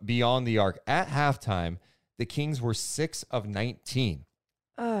from beyond the arc. At halftime, the Kings were 6 of 19.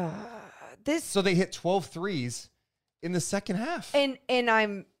 So they hit 12 threes in the second half.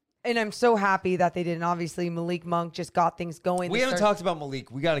 And I'm so happy that they did. And obviously, Malik Monk just got things going. We haven't talked about Malik.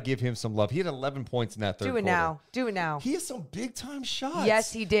 We got to give him some love. He had 11 points in that third quarter. Do it now. He has some big-time shots.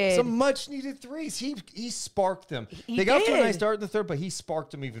 Yes, he did. Some much-needed threes. He sparked them. They got to a nice start in the third, but he sparked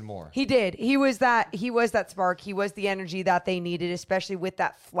them even more. He did. He was that spark. He was the energy that they needed, especially with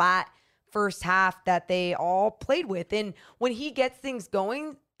that flat first half that they all played with. And when he gets things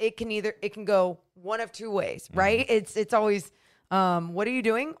going, it can go one of two ways, right? It's always what are you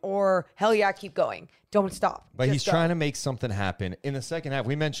doing? Or hell yeah, keep going. Don't stop. But he's trying to make something happen. In the second half,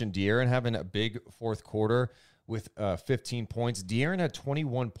 we mentioned De'Aaron having a big fourth quarter with 15 points. De'Aaron had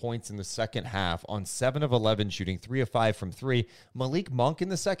 21 points in the second half on 7 of 11 shooting, 3 of 5 from 3. Malik Monk in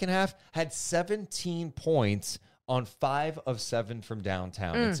the second half had 17 points on 5 of 7 from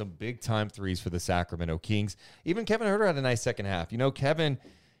downtown. And some big-time threes for the Sacramento Kings. Even Kevin Huerter had a nice second half. You know, Kevin,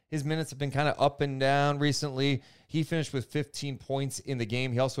 his minutes have been kind of up and down recently. He finished with 15 points in the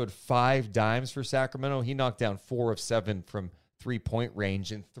game. He also had 5 dimes for Sacramento. He knocked down 4 of 7 from three-point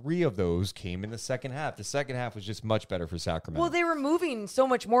range, and 3 of those came in the second half. The second half was just much better for Sacramento. Well, they were moving so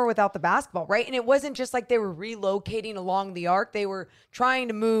much more without the basketball, right? And it wasn't just like they were relocating along the arc. They were trying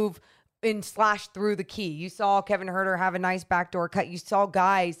to move and slash through the key. You saw Kevin Huerter have a nice backdoor cut. You saw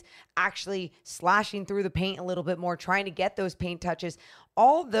guys actually slashing through the paint a little bit more, trying to get those paint touches.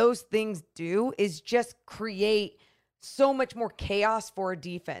 All those things do is just create so much more chaos for a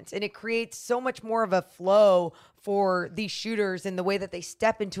defense. And it creates so much more of a flow for these shooters in the way that they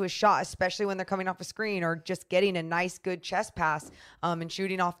step into a shot, especially when they're coming off a screen or just getting a nice, good chest pass and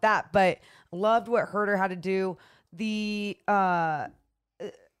shooting off that. But loved what Huerter had to do. The other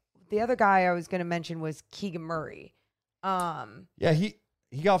guy I was going to mention was Keegan Murray. Yeah, he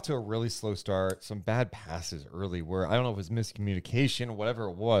got off to a really slow start. Some bad passes early where I don't know if it was miscommunication, whatever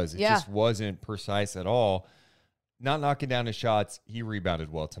it was. It just wasn't precise at all. Not knocking down his shots. He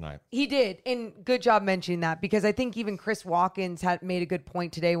rebounded well tonight. He did. And good job mentioning that, because I think even Chris Watkins had made a good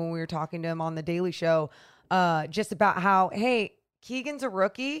point today when we were talking to him on the Daily Show, just about how, hey, Keegan's a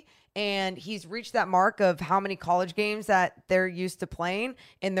rookie and he's reached that mark of how many college games that they're used to playing,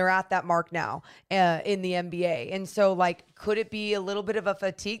 and they're at that mark now in the NBA. And so, like, could it be a little bit of a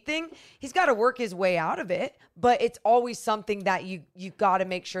fatigue thing? He's got to work his way out of it, but it's always something that you got to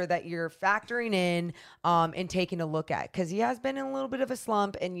make sure that you're factoring in and taking a look at, because he has been in a little bit of a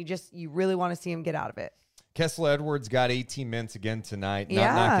slump, and you really want to see him get out of it. Kessler Edwards got 18 minutes again tonight,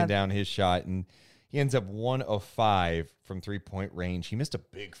 not knocking down his shot, and he ends up 1 of 5 from three-point range. He missed a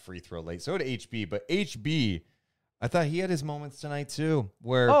big free throw late. So did HB. But HB, I thought he had his moments tonight too,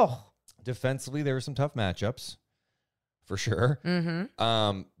 where defensively there were some tough matchups, for sure.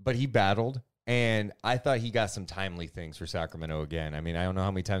 But he battled, and I thought he got some timely things for Sacramento again. I mean, I don't know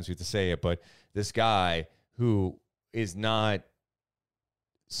how many times we have to say it, but this guy who is not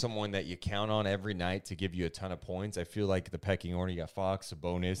someone that you count on every night to give you a ton of points. I feel like the pecking order, you got Fox,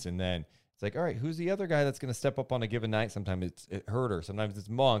 Sabonis, and then it's like, all right, who's the other guy that's going to step up on a given night? Sometimes it's Huerter. Sometimes it's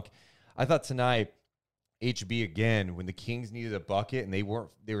Monk. I thought tonight HB again when the Kings needed a bucket and they were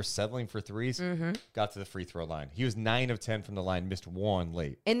settling for threes. Mm-hmm. Got to the free throw line. He was 9 of 10 from the line, missed one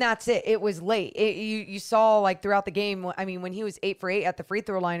late. And that's it. It was late. You saw like throughout the game. I mean, when he was 8 for 8 at the free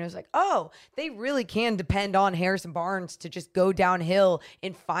throw line, it was like, oh, they really can depend on Harrison Barnes to just go downhill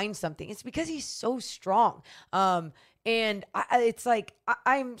and find something. It's because he's so strong. And it's like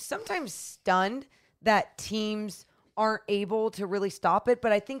I'm sometimes stunned that teams aren't able to really stop it,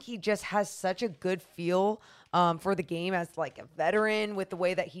 but I think he just has such a good feel for the game as like a veteran with the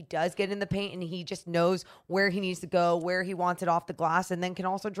way that he does get in the paint, and he just knows where he needs to go, where he wants it off the glass, and then can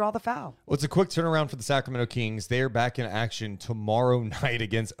also draw the foul. Well, it's a quick turnaround for the Sacramento Kings. They are back in action tomorrow night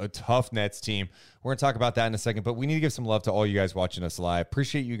against a tough Nets team. We're going to talk about that in a second, but we need to give some love to all you guys watching us live.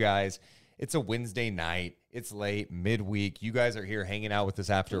 Appreciate you guys. It's a Wednesday night. It's late, midweek. You guys are here hanging out with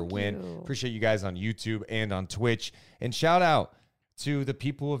us after a win. Appreciate you guys on YouTube and on Twitch. And shout out to the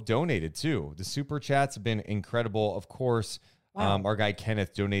people who have donated, too. The super chats have been incredible. Of course, our guy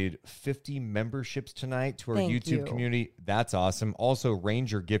Kenneth donated 50 memberships tonight to our YouTube community. That's awesome. Also,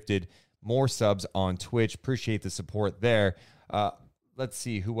 Ranger gifted more subs on Twitch. Appreciate the support there. Let's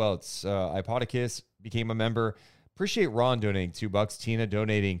see who else. Ipodicus became a member. Appreciate Ron donating $2. Tina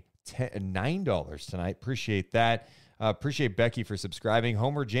donating $9 tonight. Appreciate that. Appreciate Becky for subscribing.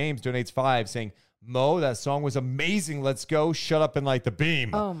 Homer James donates $5 saying, Mo, that song was amazing. Let's go. Shut up and light the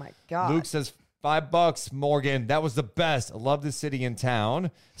beam. Oh my God. Luke says $5. Morgan, that was the best. I love the city and town.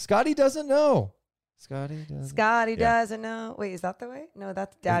 Scotty doesn't know. Scotty doesn't know. Wait, is that the way? No,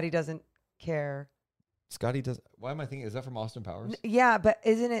 that's Daddy doesn't care. Scotty does. Why am I thinking? Is that from Austin Powers? Yeah, but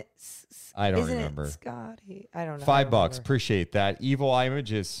isn't it? I don't remember. Scotty, I don't know. $5. Appreciate that. Evil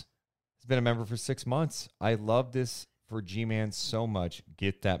Images has been a member for 6 months. I love this for G-Man so much.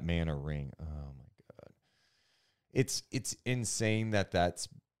 Get that man a ring. Oh my God. It's insane that that's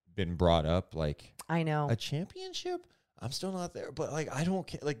been brought up. Like, I know, a championship. I'm still not there, but like, I don't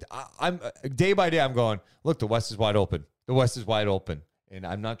care. Like, I'm day by day, I'm going, look, the West is wide open. The West is wide open. And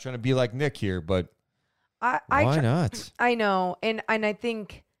I'm not trying to be like Nick here, but why not? I know. And I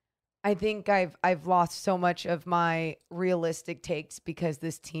think I've lost so much of my realistic takes because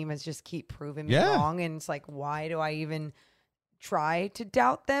this team has just keep proving me wrong. And it's like, why do I even try to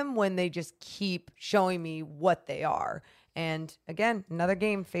doubt them when they just keep showing me what they are? And again, another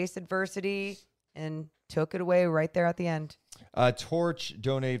game, faced adversity and took it away right there at the end. Torch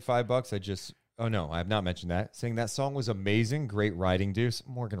donated $5. Oh no, I have not mentioned that. Saying that song was amazing. Great writing, Deuce.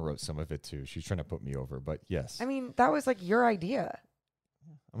 Morgan wrote some of it too. She's trying to put me over, but yes. I mean, that was like your idea.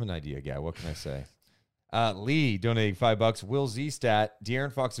 I'm an idea guy. What can I say? Lee donating $5. Will Z stat.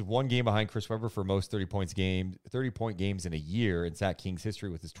 De'Aaron Fox is 1 game behind Chris Webber for most 30-point games in a year in Sac Kings history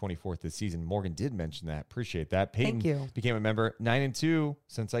with his 24th this season. Morgan did mention that. Appreciate that. Peyton Thank you. Became a member 9-2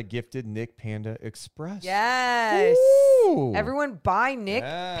 since I gifted Nick Panda Express. Yes. Ooh. Everyone buy Nick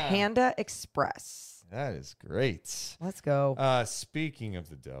Panda Express. That is great. Let's go. Speaking of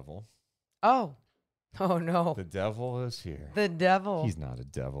the devil. Oh, no. The devil is here. The devil. He's not a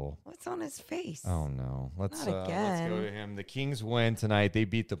devil. What's on his face? Oh, no. Let's not again. Let's go to him. The Kings win tonight. They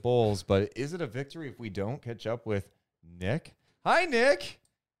beat the Bulls, but is it a victory if we don't catch up with Nick? Hi, Nick.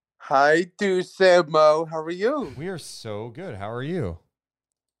 Hi, Deuce and Mo. How are you? We are so good. How are you?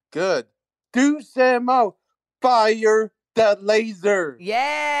 Good. Deuce and Mo, fire the laser.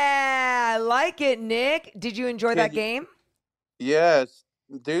 Yeah, I like it, Nick. Did you enjoy that game? Yes.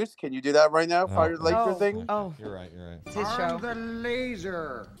 Deuce, can you do that right now? Fire the laser thing? Oh. You're right. It's his show. The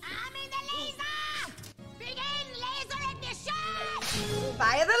laser. I'm in the laser! Begin laser ignition!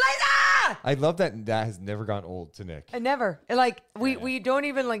 Fire the laser! I love that has never gone old to Nick. I never. Like, we don't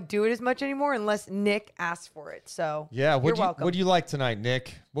even like do it as much anymore unless Nick asks for it. So yeah, you're welcome. What do you like tonight,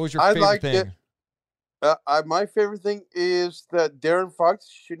 Nick? What was your favorite thing? My favorite thing is that De'Aaron Fox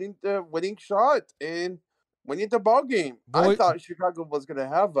shooting the winning shot and winning the ball game. I thought Chicago was going to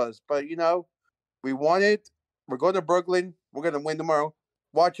have us, but, we won it. We're going to Brooklyn. We're going to win tomorrow.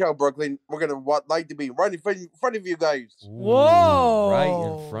 Watch out, Brooklyn. We're going to like to be right in front of you guys. Whoa.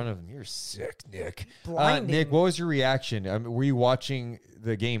 Right in front of him. You're sick, Nick. Nick, what was your reaction? Were you watching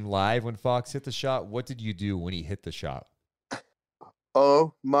the game live when Fox hit the shot? What did you do when he hit the shot?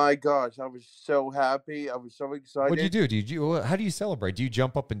 Oh, my gosh. I was so happy. I was so excited. What do you do? How do you celebrate? Do you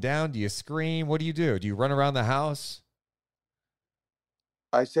jump up and down? Do you scream? What do you do? Do you run around the house?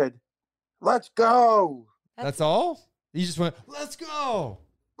 I said, let's go. That's all? You just went, let's go.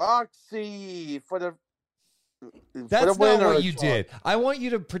 Foxy for the That's not what you did. I want you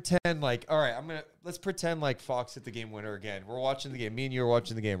to pretend like, all right, let's pretend like Fox hit the game winner again. We're watching the game. Me and you are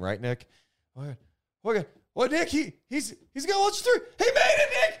watching the game, right, Nick? Okay. What, Nick? He's gonna launch three. He made it,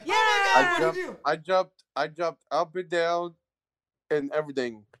 Nick. Yeah. Oh my God, what did you do? I jumped up and down and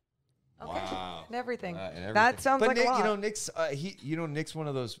everything. Okay. Wow. And everything. And everything. That sounds but like Nick, a lot. Nick's one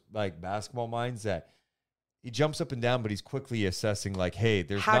of those like basketball minds that he jumps up and down, but he's quickly assessing like, hey,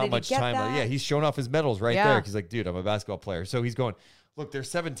 there's How not did he much get time. that? Yeah, he's showing off his medals right Yeah. there. He's like, dude, I'm a basketball player. So he's going, look, there's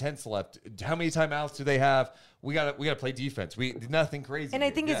 7/10 left. How many timeouts do they have? We gotta play defense. Nothing crazy. And I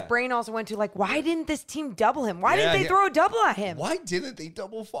here. think his Yeah. brain also went to like, why didn't this team double him? Why Yeah, didn't they yeah. throw a double at him? Why didn't they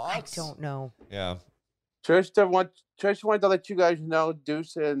double Fox? I don't know. Yeah. Trish wanted to let you guys know,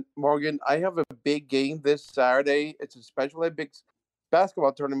 Deuce and Morgan, I have a big game this Saturday. It's a special Olympics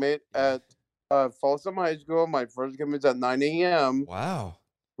basketball tournament at Folsom High School. My first game is at 9 a.m. Wow.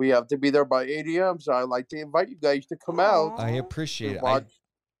 We have to be there by 8 a.m. So I'd like to invite you guys to come out. I appreciate it. watch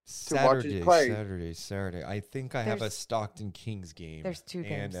it play. Saturday. I think I have a Stockton Kings game. There's two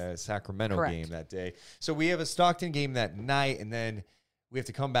and games. a Sacramento Correct. game that day. So we have a Stockton game that night, and then we have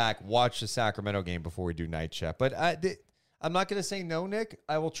to come back, watch the Sacramento game before we do night chat. But I'm not going to say no, Nick.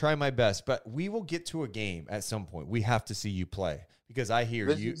 I will try my best, but we will get to a game at some point. We have to see you play because I hear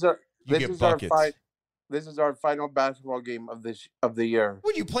you get buckets. This is our final basketball game of the year.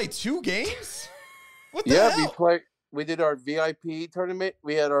 Would you play 2 games? What the Yeah, hell? we did our VIP tournament.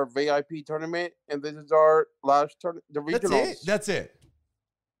 We had our VIP tournament, and this is our last tournament, the regionals. That's it.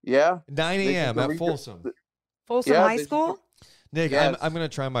 Yeah. 9 This is a.m. the at region- Folsom. Folsom Yeah, High this is School? Nick, Yes. I'm going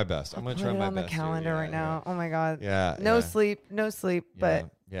to try my best. I'm going to Put try it my on best. the here. calendar Yeah, right now. Oh my God. Yeah. No yeah. sleep, but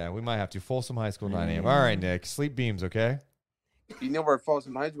Yeah, we might have to. Folsom High School, 9 a.m. All right, Nick. Sleep beams, okay? You know where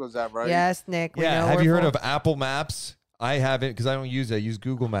Folsom High School is at, right? yes, Nick. We Yeah. know Have we're you heard full- of Apple Maps? I haven't because I don't use it. I use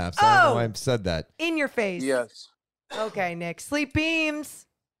Google Maps. I don't know why Oh! I've said that. in your face? Yes. Okay, Nick. Sleep beams.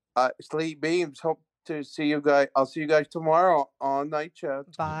 Sleep Beams. Hope to see you guys. I'll see you guys tomorrow on Night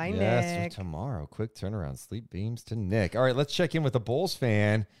Chat. Bye, Yes, Nick. tomorrow. Quick turnaround. Sleep beams to Nick. All right, let's check in with a Bulls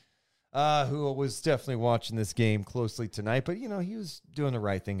fan who was definitely watching this game closely tonight. But, he was doing the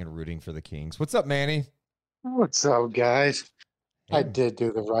right thing and rooting for the Kings. What's up, Manny? What's up, guys? I Hey. did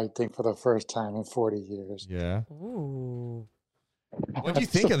do the right thing for the first time in 40 years. Yeah. Ooh. What do you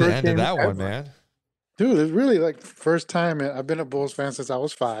It's think the of the first end of game that one, ever. man? Dude, it's really like first time. I've been a Bulls fan since I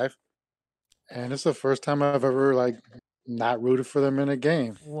was 5. And it's the first time I've ever like not rooted for them in a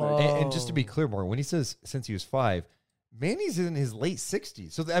game. Whoa. And just to be clear, more when he says since he was 5, Manny's in his late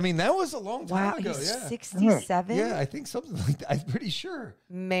 60s. So, that was a long time Wow, ago. he's Yeah. 67? Yeah, I think something like that. I'm pretty sure.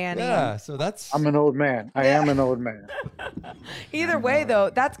 Manny. Yeah, so that's. I'm an old man. I am an old man. Either way, though,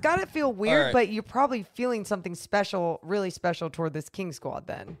 that's got to feel weird, right. but you're probably feeling something special, really special toward this King squad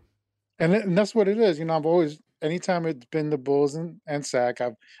then. And that's what it is. I've always, anytime it's been the Bulls and Sac,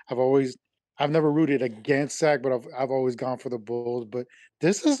 I've never rooted against Sac, but I've always gone for the Bulls. But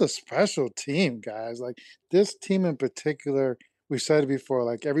this is a special team, guys. Like this team in particular, we said it before.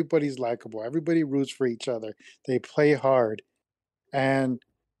 Like everybody's likable. Everybody roots for each other. They play hard. And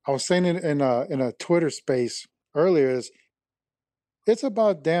I was saying it in a Twitter space earlier. It's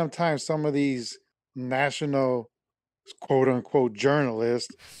about damn time some of these national quote unquote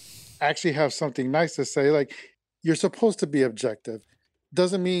journalists actually have something nice to say. Like you're supposed to be objective.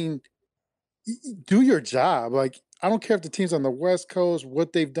 Doesn't mean do your job. Like I don't care if the team's on the West Coast,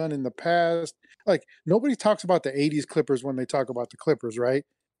 what they've done in the past. Like nobody talks about the 80s Clippers when they talk about the Clippers, right?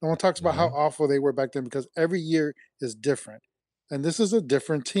 No one talks about how awful they were back then because every year is different. And this is a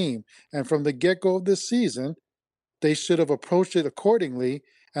different team. And from the get-go of this season, they should have approached it accordingly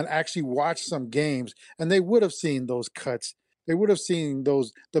and actually watched some games. And they would have seen those cuts. They would have seen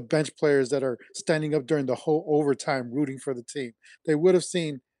the bench players that are standing up during the whole overtime rooting for the team. They would have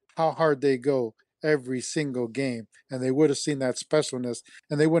seen how hard they go every single game. And they would have seen that specialness.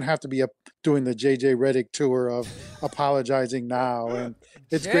 And they wouldn't have to be up doing the JJ Redick tour of apologizing now. And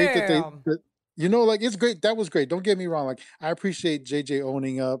it's great that it's great. That was great. Don't get me wrong. Like I appreciate JJ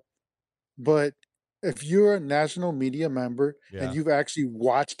owning up. But if you're a national media member and you've actually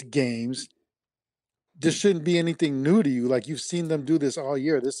watched games, this shouldn't be anything new to you. Like you've seen them do this all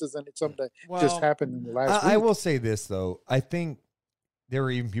year. This isn't something that just happened in the last week. I will say this, though. I think there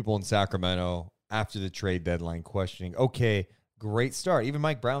were even people in Sacramento after the trade deadline questioning, okay, great start. Even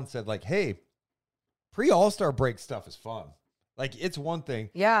Mike Brown said, like, hey, pre-All-Star break stuff is fun. Like, it's one thing.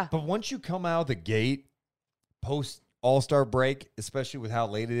 Yeah. But once you come out of the gate, post-All-Star break, especially with how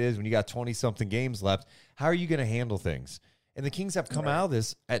late it is, when you got 20-something games left, how are you going to handle things? And the Kings have come out of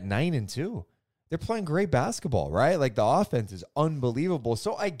this at 9-2. They're playing great basketball, right? Like, the offense is unbelievable.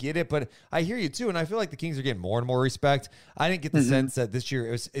 So I get it, but I hear you, too. And I feel like the Kings are getting more and more respect. I didn't get the sense that this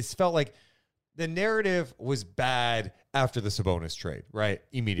year it felt like the narrative was bad after the Sabonis trade, right?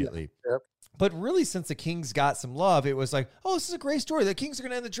 Immediately. Yep. But really, since the Kings got some love, it was like, oh, this is a great story. The Kings are going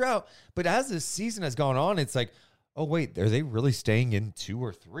to end the drought. But as this season has gone on, it's like, oh, wait, are they really staying in 2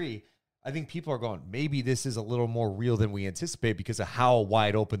 or 3? I think people are going, maybe this is a little more real than we anticipate because of how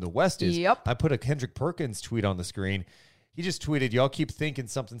wide open the West is. Yep. I put a Kendrick Perkins tweet on the screen. He just tweeted, y'all keep thinking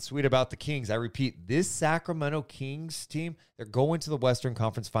something sweet about the Kings. I repeat, this Sacramento Kings team, they're going to the Western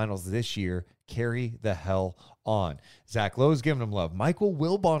Conference Finals this year. Carry the hell on. Zach Lowe's giving them love. Michael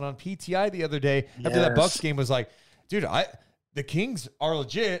Wilbon on PTI the other day after that Bucks game was like, dude, the Kings are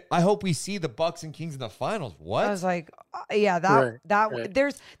legit. I hope we see the Bucks and Kings in the finals. What? I was like,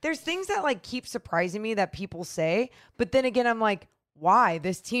 there's things that like keep surprising me that people say, but then again, I'm like, why?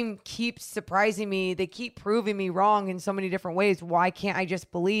 This team keeps surprising me. They keep proving me wrong in so many different ways. Why can't I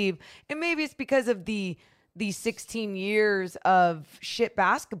just believe? And maybe it's because of the 16 years of shit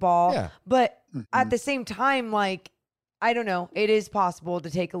basketball. Yeah. But at the same time, like, I don't know. It is possible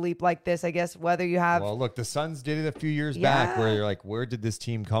to take a leap like this, I guess, whether you have... Well, look, the Suns did it a few years back where you're like, where did this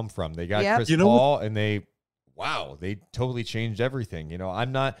team come from? They got Chris Paul and they totally changed everything. You know,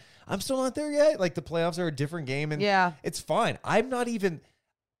 I'm still not there yet. Like, the playoffs are a different game, and it's fine. I'm not even,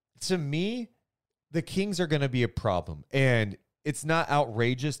 to me, the Kings are going to be a problem. And it's not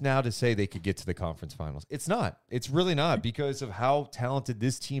outrageous now to say they could get to the conference finals. It's not. It's really not, because of how talented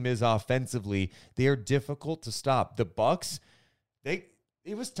this team is offensively. They are difficult to stop. The Bucks, it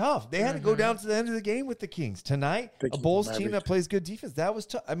was tough. They had to go down to the end of the game with the Kings. Tonight, a Bulls team that plays good defense, that was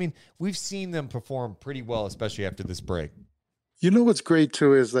tough. I mean, we've seen them perform pretty well, especially after this break. You know what's great,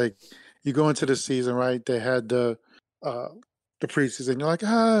 too, is like you go into the season, right? They had the preseason. You're like,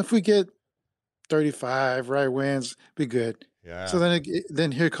 if we get 35 wins, be good. Yeah. So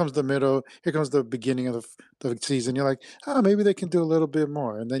then here comes the middle. Here comes the beginning of the season. You're like, maybe they can do a little bit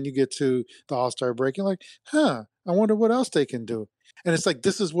more. And then you get to the All-Star break. You're like, I wonder what else they can do. And it's like,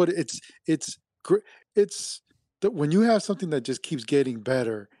 this is what it's when you have something that just keeps getting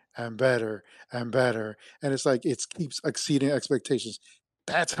better and better and better, and it's like it keeps exceeding expectations.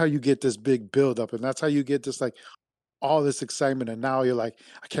 That's how you get this big buildup, and that's how you get this like all this excitement. And now you're like,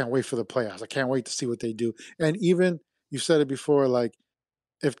 I can't wait for the playoffs. I can't wait to see what they do. And even you said it before, like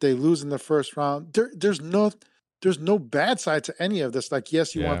if they lose in the first round, there's no bad side to any of this. Like,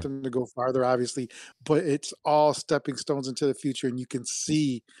 yes, you want them to go farther, obviously, but it's all stepping stones into the future, and you can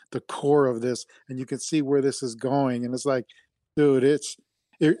see the core of this, and you can see where this is going. And it's like, dude,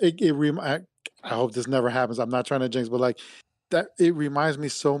 I hope this never happens. I'm not trying to jinx, but like that, it reminds me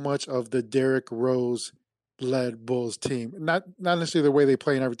so much of the Derrick Rose led Bulls team. Not necessarily the way they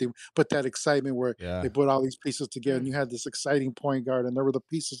play and everything, but that excitement where they put all these pieces together, and you had this exciting point guard, and there were the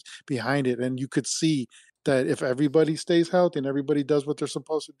pieces behind it, and you could see that if everybody stays healthy and everybody does what they're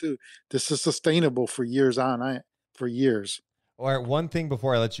supposed to do, this is sustainable for years on. For years. All right, one thing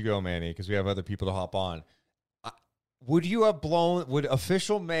before I let you go, Manny, because we have other people to hop on. Would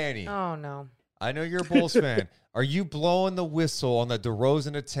official Manny? Oh, no. I know you're a Bulls fan. Are you blowing the whistle on the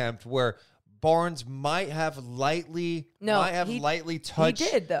DeRozan attempt where Barnes might have lightly touched he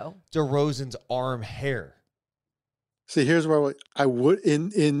did, though. DeRozan's arm hair? See, here's where I would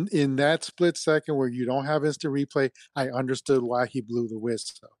in that split second where you don't have instant replay, I understood why he blew the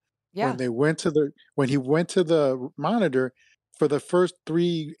whistle. Yeah. When he went to the monitor for the first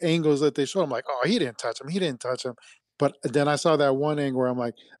 3 angles that they showed, I'm like, oh, he didn't touch him. But then I saw that one angle where I'm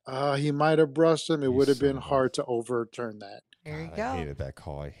like, he might have brushed him. It would have been hard to overturn that. There you go. I hated that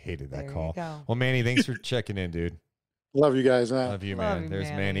call. There call. you go. Well, Manny, thanks for checking in, dude. Love you guys, man. Love you, man. There's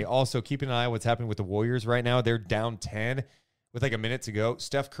Manny. Also, keep an eye on what's happening with the Warriors right now. They're down 10 with like a minute to go.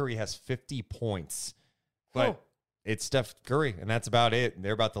 Steph Curry has 50 points. But it's Steph Curry, and that's about it. And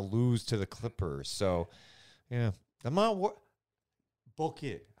they're about to lose to the Clippers. So, yeah. I'm not book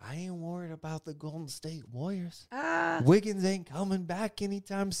it. I ain't worried about the Golden State Warriors. Wiggins ain't coming back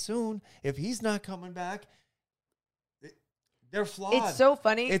anytime soon. If he's not coming back, they're flawed. It's so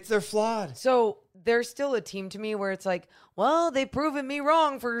funny. They're flawed. So there's still a team to me where it's like, well, they've proven me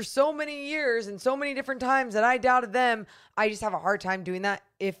wrong for so many years and so many different times that I doubted them. I just have a hard time doing that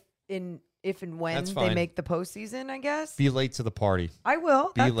if and when they make the postseason, I guess. Be late to the party. I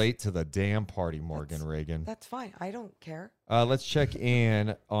will. Be late to the damn party, Morgan Reagan. That's fine. I don't care. Let's check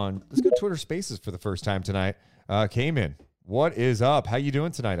in on, let's go to Twitter Spaces for the first time tonight. Cayman, what is up? How you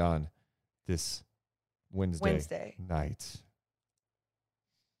doing tonight on this Wednesday night?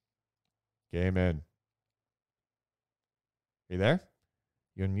 Cayman. You there?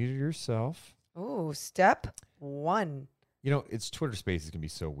 You unmuted yourself. Oh, step 1. You know, it's Twitter Spaces can be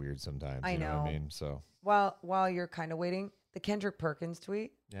so weird sometimes. I know. What I mean? So while you're kind of waiting, the Kendrick Perkins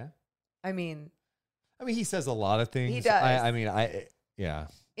tweet. Yeah. I mean, he says a lot of things. He does. Yeah.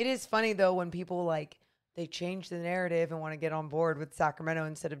 It is funny though when people like they change the narrative and want to get on board with Sacramento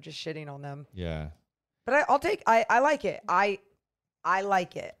instead of just shitting on them. Yeah. But I like it. I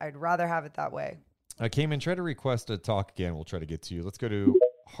like it. I'd rather have it that way. I came in, try to request a talk again. We'll try to get to you. Let's go to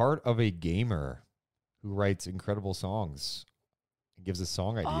Heart of a Gamer, who writes incredible songs. He gives us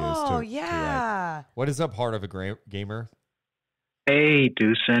song ideas. Oh, yeah. What is up, Heart of a Gamer? Hey,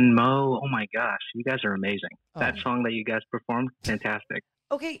 Deuce and Mo. Oh my gosh, you guys are amazing. That song that you guys performed, fantastic.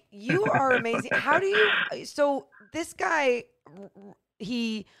 Okay, you are amazing. How do you? So this guy,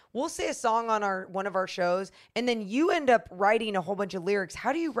 we'll say a song on one of our shows, and then you end up writing a whole bunch of lyrics.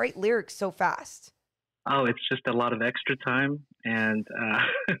 How do you write lyrics so fast? Oh, it's just a lot of extra time and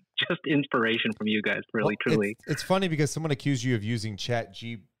just inspiration from you guys, really, truly. It's funny because someone accused you of using Chat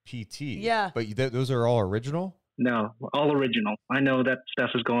GPT. Yeah. But those are all original? No, all original. I know that stuff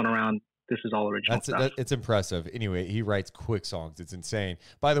is going around. This is all original stuff. It's impressive. Anyway, he writes quick songs. It's insane.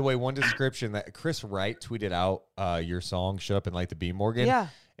 By the way, one description that Chris Wright tweeted out your song, Shut Up and Light the Beam, Morgan. Yeah.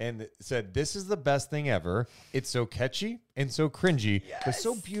 And said, this is the best thing ever. It's so catchy and so cringy, but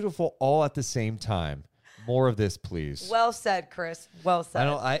so beautiful all at the same time. More of this, please. Well said, Chris. Well said.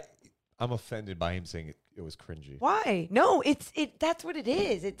 I'm offended by him saying it was cringy. Why? No, that's what it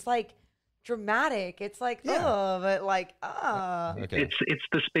is. It's like dramatic. It's like, but like, Okay. It's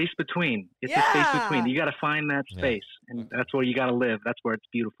the space between. It's Yeah. the space between. You got to find that space, and that's where you got to live. That's where it's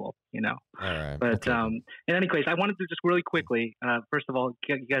beautiful, you know. All right. But in any case, I wanted to just really quickly. First of all,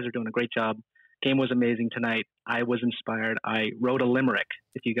 you guys are doing a great job. Game was amazing tonight. I was inspired. I wrote a limerick,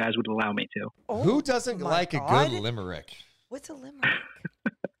 if you guys would allow me to. Who doesn't like a good limerick? What's a limerick?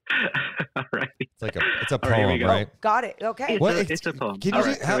 All right. It's a All right, here we poem, go. right? Got it. Okay. It's a poem. Can All you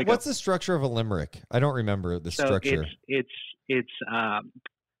right, here we go. what's the structure of a limerick? I don't remember the structure. It's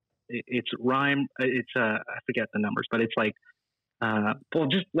rhyme. I forget the numbers, but it's like. Well,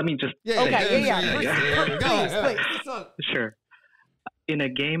 let me just. Please. Sure. In a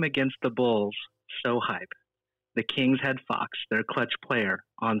game against the Bulls, so hype. The Kings had Fox, their clutch player,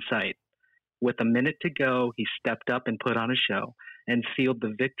 on site. With a minute to go, he stepped up and put on a show and sealed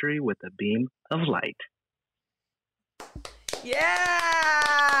the victory with a beam of light. Yeah.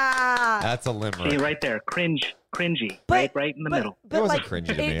 That's a limerick. See, right there, cringy, right in the middle. It wasn't like, cringy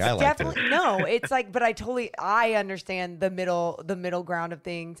to me. it's I liked it. definitely no. It's like, but I understand the middle ground of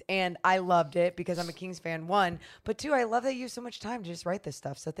things, and I loved it because I'm a Kings fan. One, but two, I love that you have so much time to just write this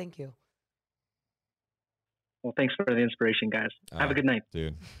stuff. So thank you. Well, thanks for the inspiration, guys. Have a good night.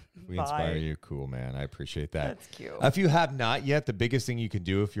 Dude, we Bye. inspire you. Cool, man. I appreciate that. That's cute. If you have not yet, the biggest thing you can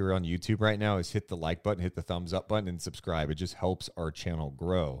do if you're on YouTube right now is hit the like button, hit the thumbs up button, and subscribe. It just helps our channel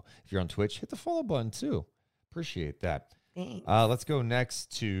grow. If you're on Twitch, hit the follow button too. Appreciate that. Thanks. Let's go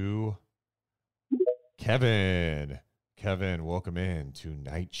next to Kevin. Kevin, welcome in to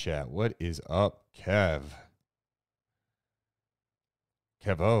Night Chat. What is up, Kev?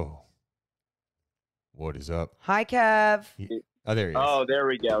 Kevo. What is up? Hi, Kev. Oh, there he is. Oh, there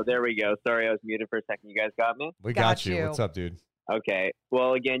we go. Sorry, I was muted for a second. You guys got me? We got you. What's up, dude? Okay.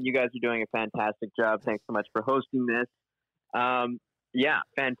 Well, again, you guys are doing a fantastic job. Thanks so much for hosting this. Yeah,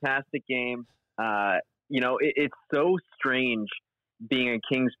 fantastic game. It's so strange being a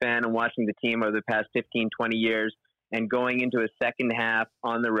Kings fan and watching the team over the past 15, 20 years and going into a second half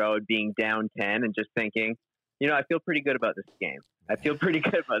on the road being down 10 and just thinking, I feel pretty good about this game.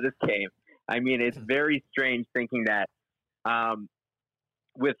 I mean, it's very strange thinking that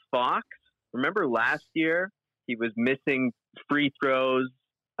with Fox, remember last year, he was missing free throws,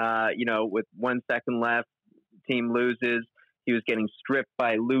 with 1 second left, team loses. He was getting stripped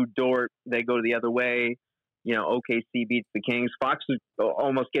by Lou Dort. They go the other way. OKC beats the Kings. Fox was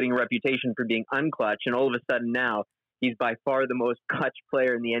almost getting a reputation for being unclutch, and all of a sudden now he's by far the most clutch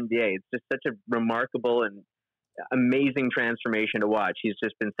player in the NBA. It's just such a remarkable and amazing transformation to watch. He's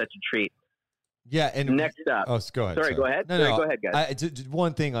just been such a treat. Yeah, and next up. Oh, go ahead. Sorry, go ahead. No, go ahead, guys.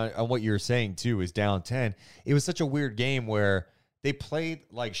 One thing on what you were saying too is down 10. It was such a weird game where they played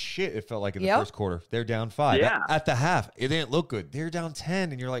like shit. It felt like in the first quarter. They're down 5. Yeah. At the half, it didn't look good. They're down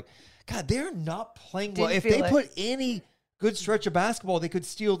 10, and you're like, God, they're not playing well. If they put any good stretch of basketball, they could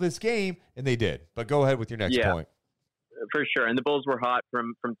steal this game, and they did. But go ahead with your next point. For sure. And the Bulls were hot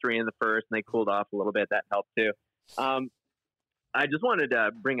from 3 in the first, and they cooled off a little bit. That helped too. I just wanted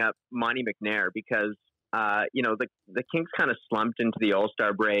to bring up Monty McNair because the Kings kind of slumped into the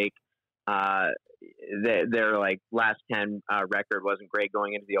All-Star break. Their last 10 record wasn't great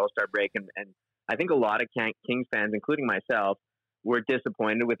going into the All-Star break, and I think a lot of Kings fans, including myself, were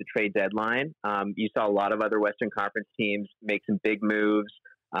disappointed with the trade deadline. You saw a lot of other Western Conference teams make some big moves.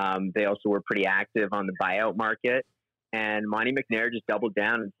 They also were pretty active on the buyout market. And Monty McNair just doubled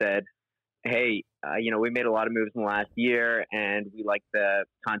down and said, hey, we made a lot of moves in the last year, and we like the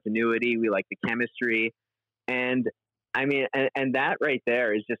continuity, we like the chemistry. And I mean, and that right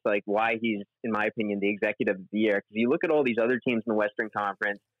there is just like why he's, in my opinion, the executive of the year. Because you look at all these other teams in the Western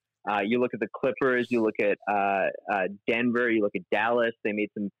Conference, you look at the Clippers, you look at Denver, you look at Dallas. They made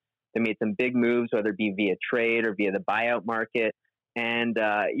some big moves, whether it be via trade or via the buyout market. And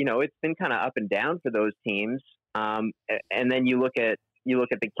it's been kind of up and down for those teams. And then you look at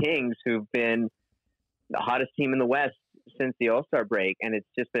the Kings, who've been the hottest team in the West since the All-Star break, and it's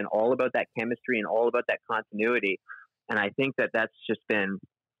just been all about that chemistry and all about that continuity. And I think that that's just been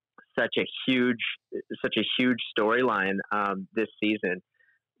such a huge storyline this season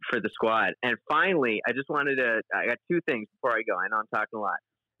for the squad. And finally, I got two things before I go. I know I'm talking a lot.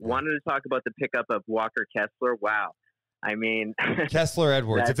 Wanted to talk about the pickup of Walker Kessler. Wow. I mean, Kessler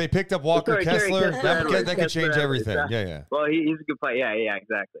Edwards. If they picked up Walker Kessler, that could change everything. Yeah. Well, he's a good player. Yeah,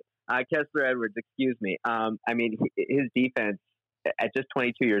 exactly. Kessler Edwards, excuse me. I mean, his defense at just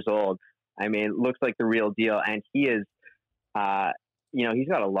 22 years old, I mean, looks like the real deal. And he is, he's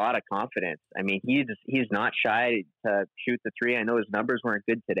got a lot of confidence. I mean, he's not shy to shoot the three. I know his numbers weren't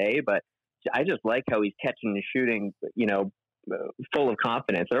good today, but I just like how he's catching and shooting, full of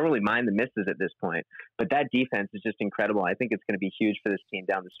confidence. I don't really mind the misses at this point, but that defense is just incredible. I think it's going to be huge for this team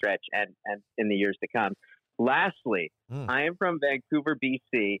down the stretch and in the years to come. Lastly, I am from Vancouver,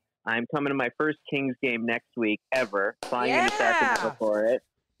 BC. I'm coming to my first Kings game next week ever, flying into Sacramento for it.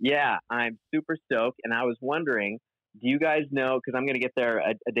 Yeah, I'm super stoked, and I was wondering, do you guys know, because I'm going to get there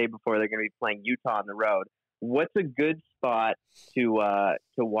a day before they're going to be playing Utah on the road, what's a good spot to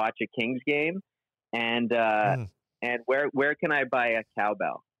watch a Kings game? And where can I buy a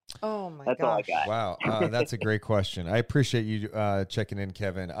cowbell? Oh my gosh. That's all I got. Wow, that's a great question. I appreciate you checking in,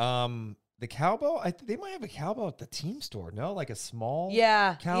 Kevin. The cowbell, they might have a cowbell at the team store. No, like a small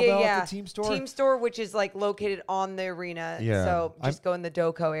cowbell at the team store. Team store, which is like located on the arena. Yeah. So just go in the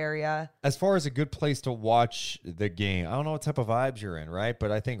Doco area. As far as a good place to watch the game, I don't know what type of vibes you're in, right?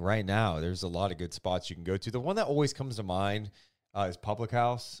 But I think right now there's a lot of good spots you can go to. The one that always comes to mind is Public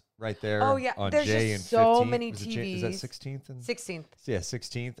House right there. Oh yeah, on there's J just and so 15th. many Is TVs. Is that 16th? 16th. Yeah,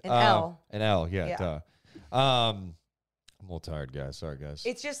 16th. An L. An L, Yeah. I'm a little tired, guys. Sorry, guys.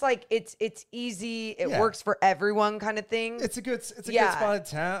 It's just like it's easy. It works for everyone, kind of thing. It's a good spot in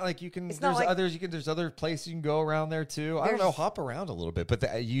town. Like you can. There's other places you can go around there too. I don't know, hop around a little bit, but they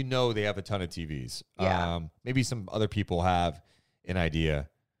have a ton of TVs. Yeah. Maybe some other people have an idea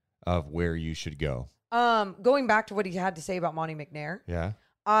of where you should go. Going back to what he had to say about Monty McNair. Yeah.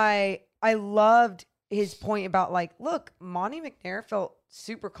 I loved his point about like, look, Monty McNair felt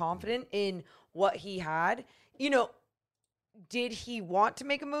super confident in what he had. Did he want to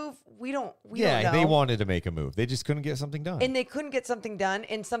make a move? We don't know. They wanted to make a move. They just couldn't get something done. And they couldn't get something done,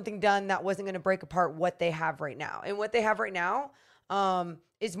 and something done that wasn't going to break apart what they have right now. And what they have right now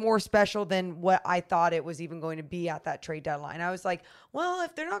is more special than what I thought it was even going to be at that trade deadline. I was like, well,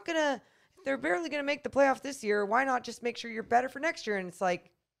 if they're barely going to make the playoffs this year, why not just make sure you're better for next year? And it's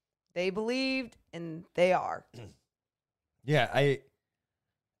like, they believed, and they are. Yeah,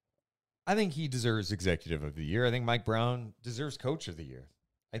 I think he deserves Executive of the Year. I think Mike Brown deserves Coach of the Year.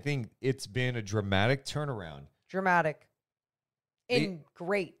 I think it's been a dramatic turnaround. Dramatic.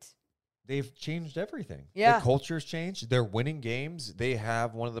 Great. They've changed everything. Yeah. The culture's changed. They're winning games. They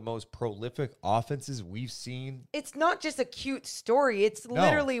have one of the most prolific offenses we've seen. It's not just a cute story. It's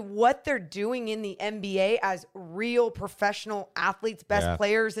literally what they're doing in the NBA as real professional athletes, best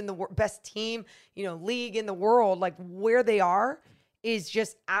players in the best team, league in the world. Like where they are is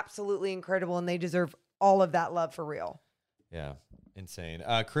just absolutely incredible, and they deserve all of that love for real. Yeah, insane.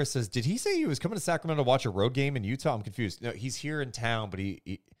 Chris says, did he say he was coming to Sacramento to watch a road game in Utah? I'm confused. No, he's here in town, but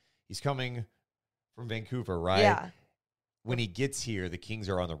he's coming from Vancouver, right? Yeah. When he gets here, the Kings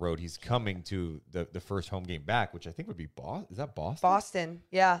are on the road. He's coming to the first home game back, which I think would be Boston. Is that Boston? Boston,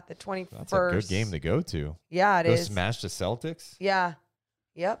 yeah, the 21st. That's a good game to go to. Yeah, it is. Go smash the Celtics? Yeah.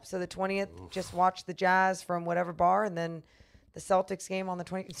 Yep, so the 20th, just watch the Jazz from whatever bar, and then the Celtics game on the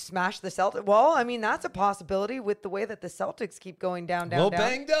 20th, smash the Celtics. Well, I mean, that's a possibility with the way that the Celtics keep going down. A little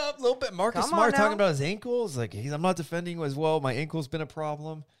banged up, a little bit. Marcus Smart talking about his ankles. Like, I'm not defending as well. My ankle's been a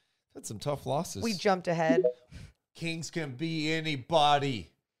problem. Had some tough losses. We jumped ahead. Kings can be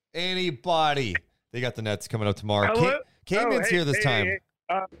anybody. Anybody. They got the Nets coming up tomorrow. Cayman's here this time.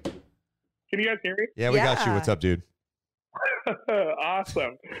 Can you guys hear me? Yeah, we got you. What's up, dude?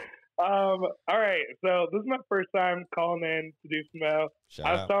 Awesome. All right, so this is my first time calling in to do some mail.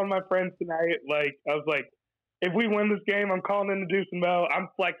 I was telling my friends tonight, I was like, if we win this game, I'm calling in to do some mail. I'm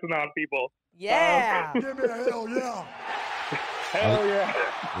flexing on people. Yeah. Give me a hell yeah. Hell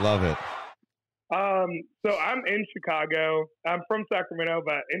yeah. Love it. So I'm in Chicago. I'm from Sacramento,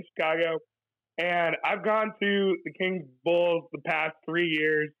 but in Chicago. And I've gone to the Kings Bulls the past 3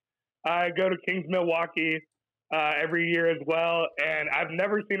 years. I go to Kings Milwaukee every year as well, and I've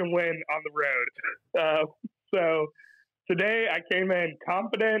never seen them win on the road. So today I came in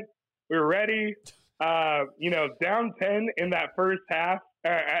confident. We were ready. Down 10 in that first half.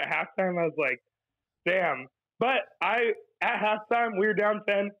 At halftime, I was like, damn. But at halftime, we were down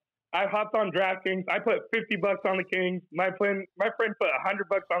 10. I hopped on DraftKings. I put $50 on the Kings. My friend put $100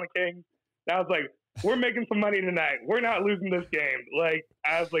 on the Kings. And I was like, we're making some money tonight. We're not losing this game. Like,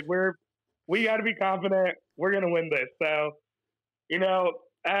 I was like, we got to be confident. We're going to win this. So,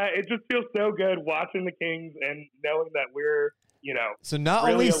 it just feels so good watching the Kings and knowing that we're, So not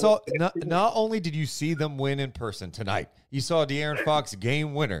really not only did you see them win in person tonight, you saw De'Aaron Fox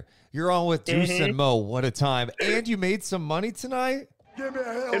game winner. You're on with Deuce and Mo. What a time. And you made some money tonight? Give me a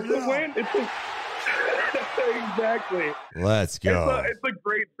hell It's yeah. a win. Exactly. Let's go. It's a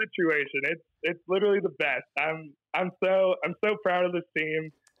great situation. It's literally the best. I'm so proud of this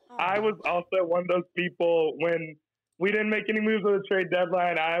team. I was also one of those people when we didn't make any moves at the trade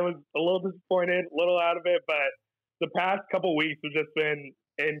deadline. I was a little disappointed, a little out of it, but the past couple weeks have just been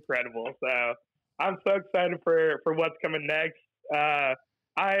incredible. So I'm so excited for what's coming next.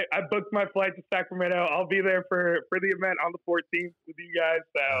 I booked my flight to Sacramento. I'll be there for the event on the 14th with you guys.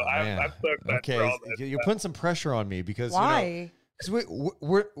 So I'm so excited for all this. You're putting some pressure on me because Why? Because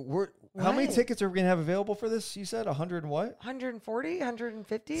we're how many tickets are we gonna have available for this? You said 100 and what? 140,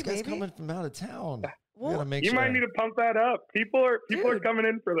 150, This guy's maybe. coming from out of town. Well, We gotta make You sure. might need to pump that up. People are coming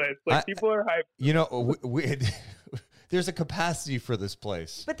in for this. Like people are hyped. There's a capacity for this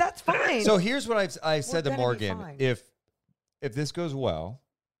place. But that's fine. So here's what I said to gonna be Morgan: fine. if this goes well,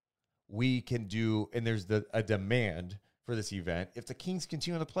 we can do, and there's a demand for this event. If the Kings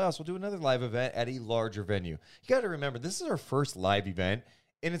continue in the playoffs, we'll do another live event at a larger venue. You got to remember, this is our first live event,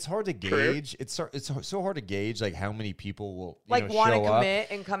 and it's hard to gauge. It's so hard to gauge like how many people will want to show up. commit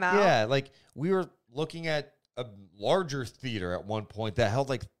and come out. Yeah, like we were looking at a larger theater at one point that held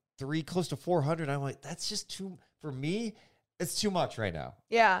like close to 400. I'm like, that's just too for me. It's too much right now.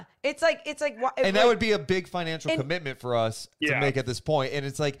 Yeah, it's like, And that would be a big financial and- commitment for us to make at this point. And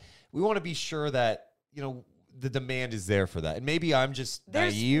it's like, we want to be sure that, the demand is there for that. And maybe I'm just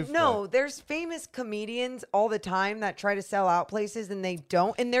naive. There's famous comedians all the time that try to sell out places and they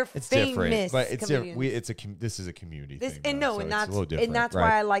don't. And they're It's famous different, but it's comedians. this is a community thing. And though, so it's a little different, that's right?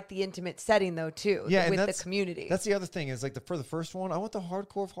 why I like the intimate setting though too. Yeah, with and the community. That's the other thing is like for the first one, I want the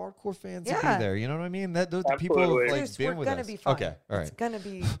hardcore fans to Yeah. be there. You know what I mean? Those are the people who have like been we're with gonna us. be fine. Okay, all right. It's gonna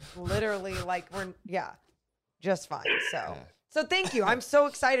be literally like just fine. So thank you. I'm so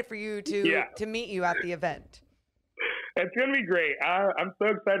excited for you to meet you at the event. It's gonna be great. I'm so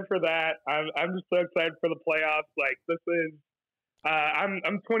excited for that. I'm just so excited for the playoffs. Like this is,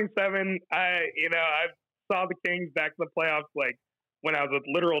 I'm 27. I saw the Kings back in the playoffs like when I was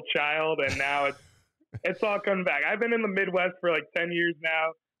a literal child, and now it's all coming back. I've been in the Midwest for like 10 years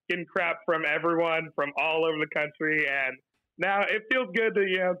now, getting crap from everyone from all over the country, and now it feels good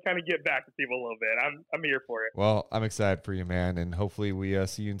to kind of get back to people a little bit. I'm here for it. Well, I'm excited for you, man, and hopefully we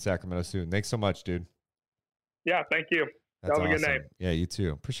see you in Sacramento soon. Thanks so much, dude. Yeah, thank you. That's Have a good awesome. night. Yeah, you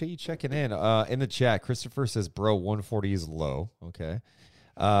too. Appreciate you checking in. In the chat, Christopher says, bro, 140 is low. Okay.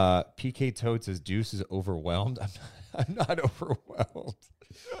 PK Toad says, Deuce is overwhelmed. I'm not overwhelmed.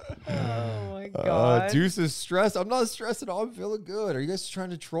 Oh, my God. Deuce is stressed. I'm not stressed at all. I'm feeling good. Are you guys trying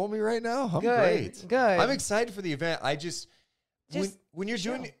to troll me right now? I'm Good, great. good. I'm excited for the event. I just when you're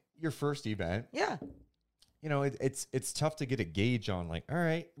doing your first event, it's tough to get a gauge on like, all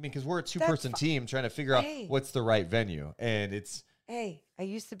right, I mean, because we're a two-person team trying to figure out what's the right venue, and it's. Hey, I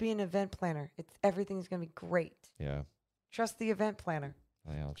used to be an event planner. Everything's gonna be great. Yeah. Trust the event planner.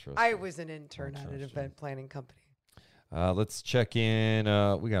 I'll trust. I was an intern at an event planning company. Let's check in.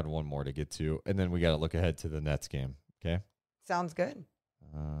 We got one more to get to, and then we got to look ahead to the Nets game. Okay. Sounds good.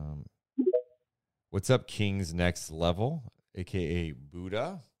 What's up, Kings Next Level, aka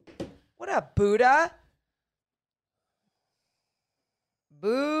Buddha? What up, Buddha?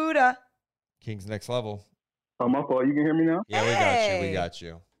 Buddha. Kings Next Level. Oh, my fault. You can hear me now? Yeah, we got you. We got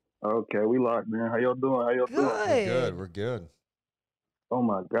you. Okay, we locked, man. How y'all doing? We're good. We're good. Oh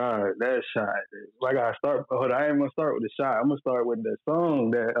my God, that shot! Like I ain't gonna start with the shot. I'm gonna start with the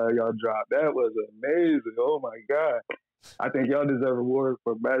song that y'all dropped. That was amazing. Oh my God, I think y'all deserve an award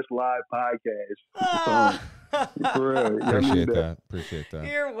for best live podcast. For real, Appreciate that.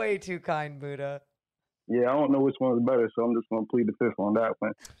 You're way too kind, Buddha. Yeah, I don't know which one's better, so I'm just gonna plead the fifth on that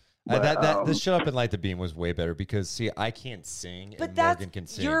one. But, The Shut Up and Light the Beam was way better because, see, I can't sing But and that's Morgan can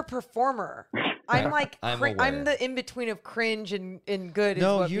sing. you're a performer. I'm like I'm I'm the in between of cringe and good. Is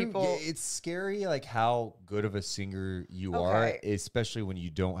No, what people. it's scary like how good of a singer you Okay. are, especially when you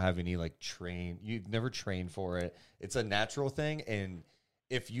don't have any like you've never trained for it. It's a natural thing, and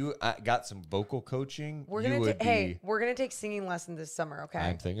if you got some vocal coaching, We're you gonna would be. we're gonna take singing lessons this summer. Okay.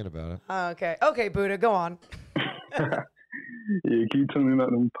 I'm thinking about it. Okay, Buddha, go on. Yeah, keep tuning up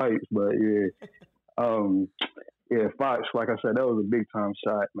them pipes, but yeah. Yeah, Fox, like I said, that was a big time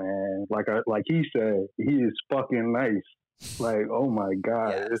shot, man. Like he said, he is fucking nice. Like, oh my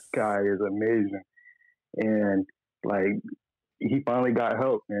God, this guy is amazing. And like, he finally got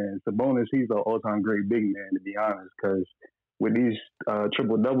help, man. Sabonis, he's an all time great big man, to be honest, because with these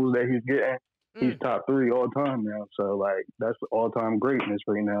triple doubles that he's getting, he's top 3 all time now. So like, that's all time greatness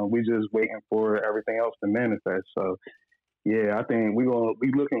right now. We just waiting for everything else to manifest. So yeah, I think we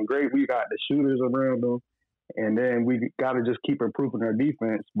looking great. We got the shooters around them. And then we got to just keep improving our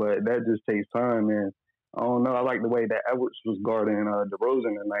defense, but that just takes time. And I don't know. I like the way that Edwards was guarding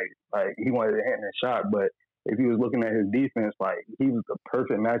DeRozan tonight. Like, he wanted to hit the shot, but if he was looking at his defense, like, he was the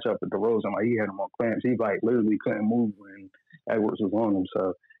perfect matchup with DeRozan. Like, he had him on clamps. He like literally couldn't move when Edwards was on him.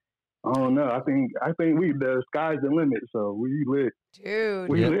 So I don't know. I think the sky's the limit. So we lit. Dude,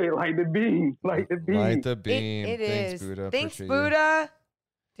 we lit like the beam, Light the beam. It Thanks, is. Buddha. Thanks, Appreciate Buddha.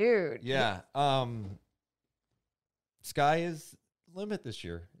 Dude. Yeah. Sky is limit this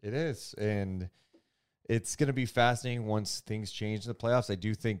year. It is. And it's going to be fascinating once things change in the playoffs. I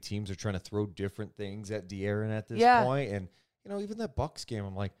do think teams are trying to throw different things at De'Aaron at this point. And, even that Bucks game,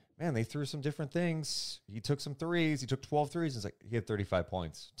 I'm like, man, they threw some different things. He took some threes. He took 12 threes. It's like he had 35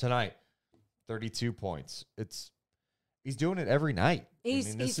 points. Tonight, 32 points. He's doing it every night.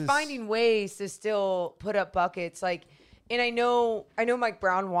 He's finding ways to still put up buckets. Like, and I know Mike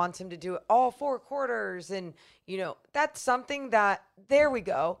Brown wants him to do it all 4 quarters. And, that's something that, there we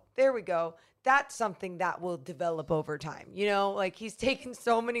go. That's something that will develop over time. Like, he's taken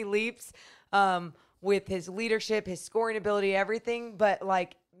so many leaps with his leadership, his scoring ability, everything. But,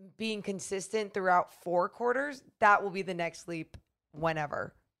 like, being consistent throughout 4 quarters, that will be the next leap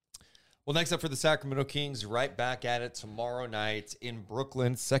whenever. Well, next up for the Sacramento Kings, right back at it tomorrow night in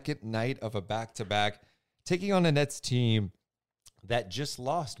Brooklyn. Second night of a back-to-back. Taking on a Nets team that just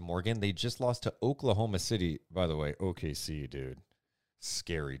lost, Morgan. They just lost to Oklahoma City. By the way, OKC, dude.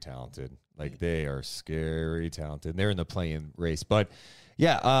 Scary talented. Like, they are scary talented. They're in the play-in race. But,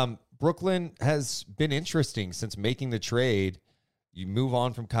 yeah, Brooklyn has been interesting since making the trade. You move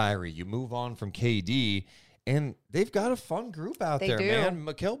on from Kyrie. You move on from KD. And they've got a fun group out there, man.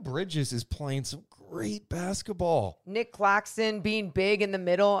 Mikal Bridges is playing some great basketball. Nick Claxton being big in the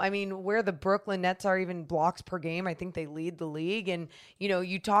middle. I mean, where the Brooklyn Nets are even blocks per game, I think they lead the league. And,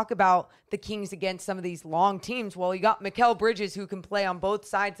 you talk about the Kings against some of these long teams. Well, you got Mikal Bridges who can play on both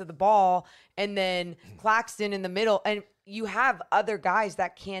sides of the ball, and then Claxton in the middle. And you have other guys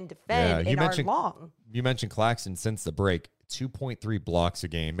that can defend and are long. You mentioned Claxton since the break, 2.3 blocks a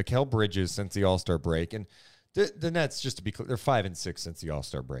game. Mikal Bridges since the All-Star break. And the Nets, just to be clear, they're 5-6 since the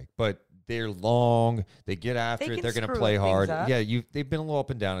All-Star break, but they're long. They get after it. They're going to play hard. Yeah, they've been a little up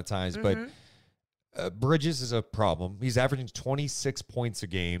and down at times, but Bridges is a problem. He's averaging 26 points a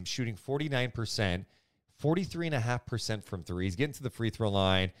game, shooting 49%, 43.5% from three. He's getting to the free throw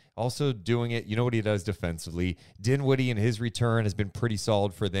line, also doing it. You know what he does defensively. Dinwiddie in his return has been pretty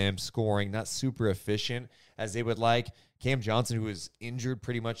solid for them, scoring, not super efficient as they would like. Cam Johnson, who was injured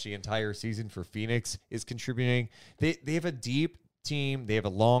pretty much the entire season for Phoenix, is contributing. They have a deep team. They have a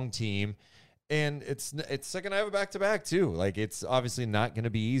long team. And it's second night of a back-to-back, too. Like, it's obviously not going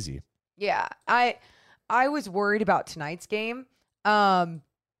to be easy. Yeah. I was worried about tonight's game. I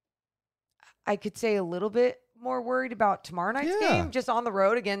could say a little bit more worried about tomorrow night's game, just on the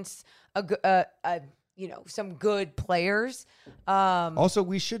road against some good players. Also,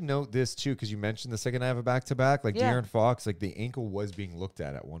 we should note this too, because you mentioned the second night of a back-to-back. Like, De'Aaron Fox, like, the ankle was being looked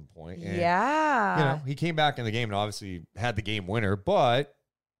at one point. And, he came back in the game and obviously had the game winner. But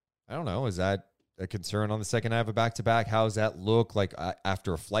I don't know, is that a concern on the second night of a back-to-back? How does that look like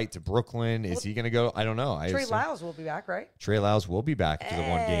after a flight to Brooklyn? Is he going to go? I don't know. Trey Lyles will be back, right? Trey Lyles will be back after the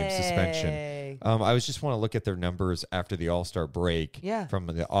one-game suspension. I just want to look at their numbers after the All-Star break from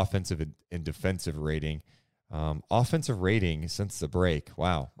the offensive and defensive rating. Offensive rating since the break,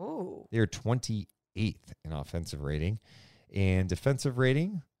 wow. Ooh. They're 28th in offensive rating. And defensive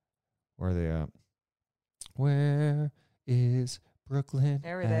rating, where are they at? Where is Brooklyn?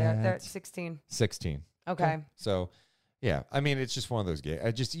 There they are. They're at 16. 16. Okay. So, Yeah, I mean, it's just one of those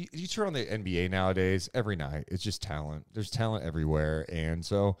games. You turn on the NBA nowadays, every night, it's just talent. There's talent everywhere, and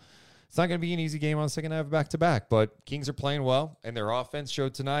so it's not going to be an easy game on the second half back-to-back, but Kings are playing well, and their offense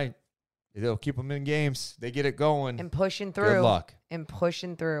showed tonight. They'll keep them in games. They get it going. And pushing through. Good luck. And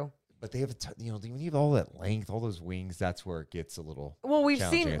pushing through. But they have when you have all that length, all those wings, that's where it gets a little we've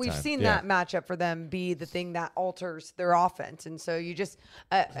challenging seen that matchup for them be the thing that alters their offense. And so you just,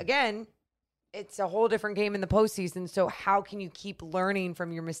 again, it's a whole different game in the postseason. So how can you keep learning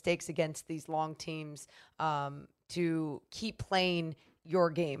from your mistakes against these long teams to keep playing your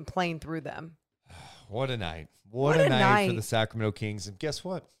game, playing through them? What a night. What a night for the Sacramento Kings. And guess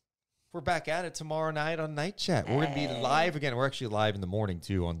what? We're back at it tomorrow night on Night Chat. We're going to be live again. We're actually live in the morning,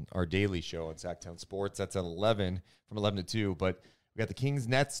 too, on our daily show on Sacktown Sports. That's at 11, from 11 to 2. But we got the Kings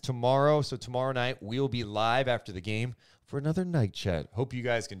Nets tomorrow. So tomorrow night, we'll be live after the game for another Night Chat. Hope you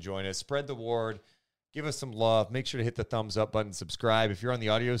guys can join us. Spread the word. Give us some love. Make sure to hit the thumbs up button. Subscribe. If you're on the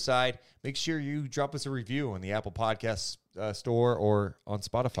audio side, make sure you drop us a review on the Apple Podcast store or on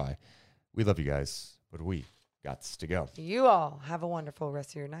Spotify. We love you guys, but we got to go. You all have a wonderful rest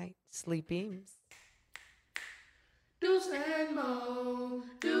of your night. Sleep beams. Deuce and Mo,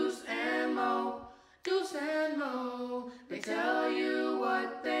 Deuce and Mo, Deuce and Mo. They tell you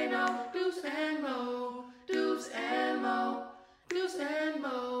what they know. Deuce and Mo, Deuce and Mo, Deuce and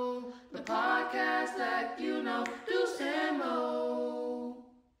Mo. The podcast that you know. Deuce and Mo.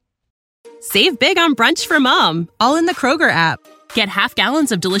 Save big on brunch for mom, all in the Kroger app. Get half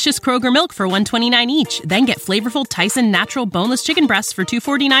gallons of delicious Kroger milk for $1.29 each. Then get flavorful Tyson natural boneless chicken breasts for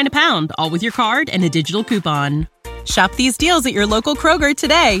 $2.49 a pound, all with your card and a digital coupon. Shop these deals at your local Kroger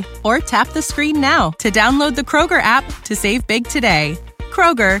today, or tap the screen now to download the Kroger app to save big today.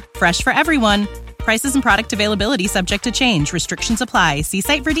 Kroger, fresh for everyone. Prices and product availability subject to change. Restrictions apply. See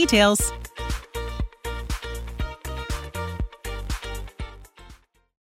site for details.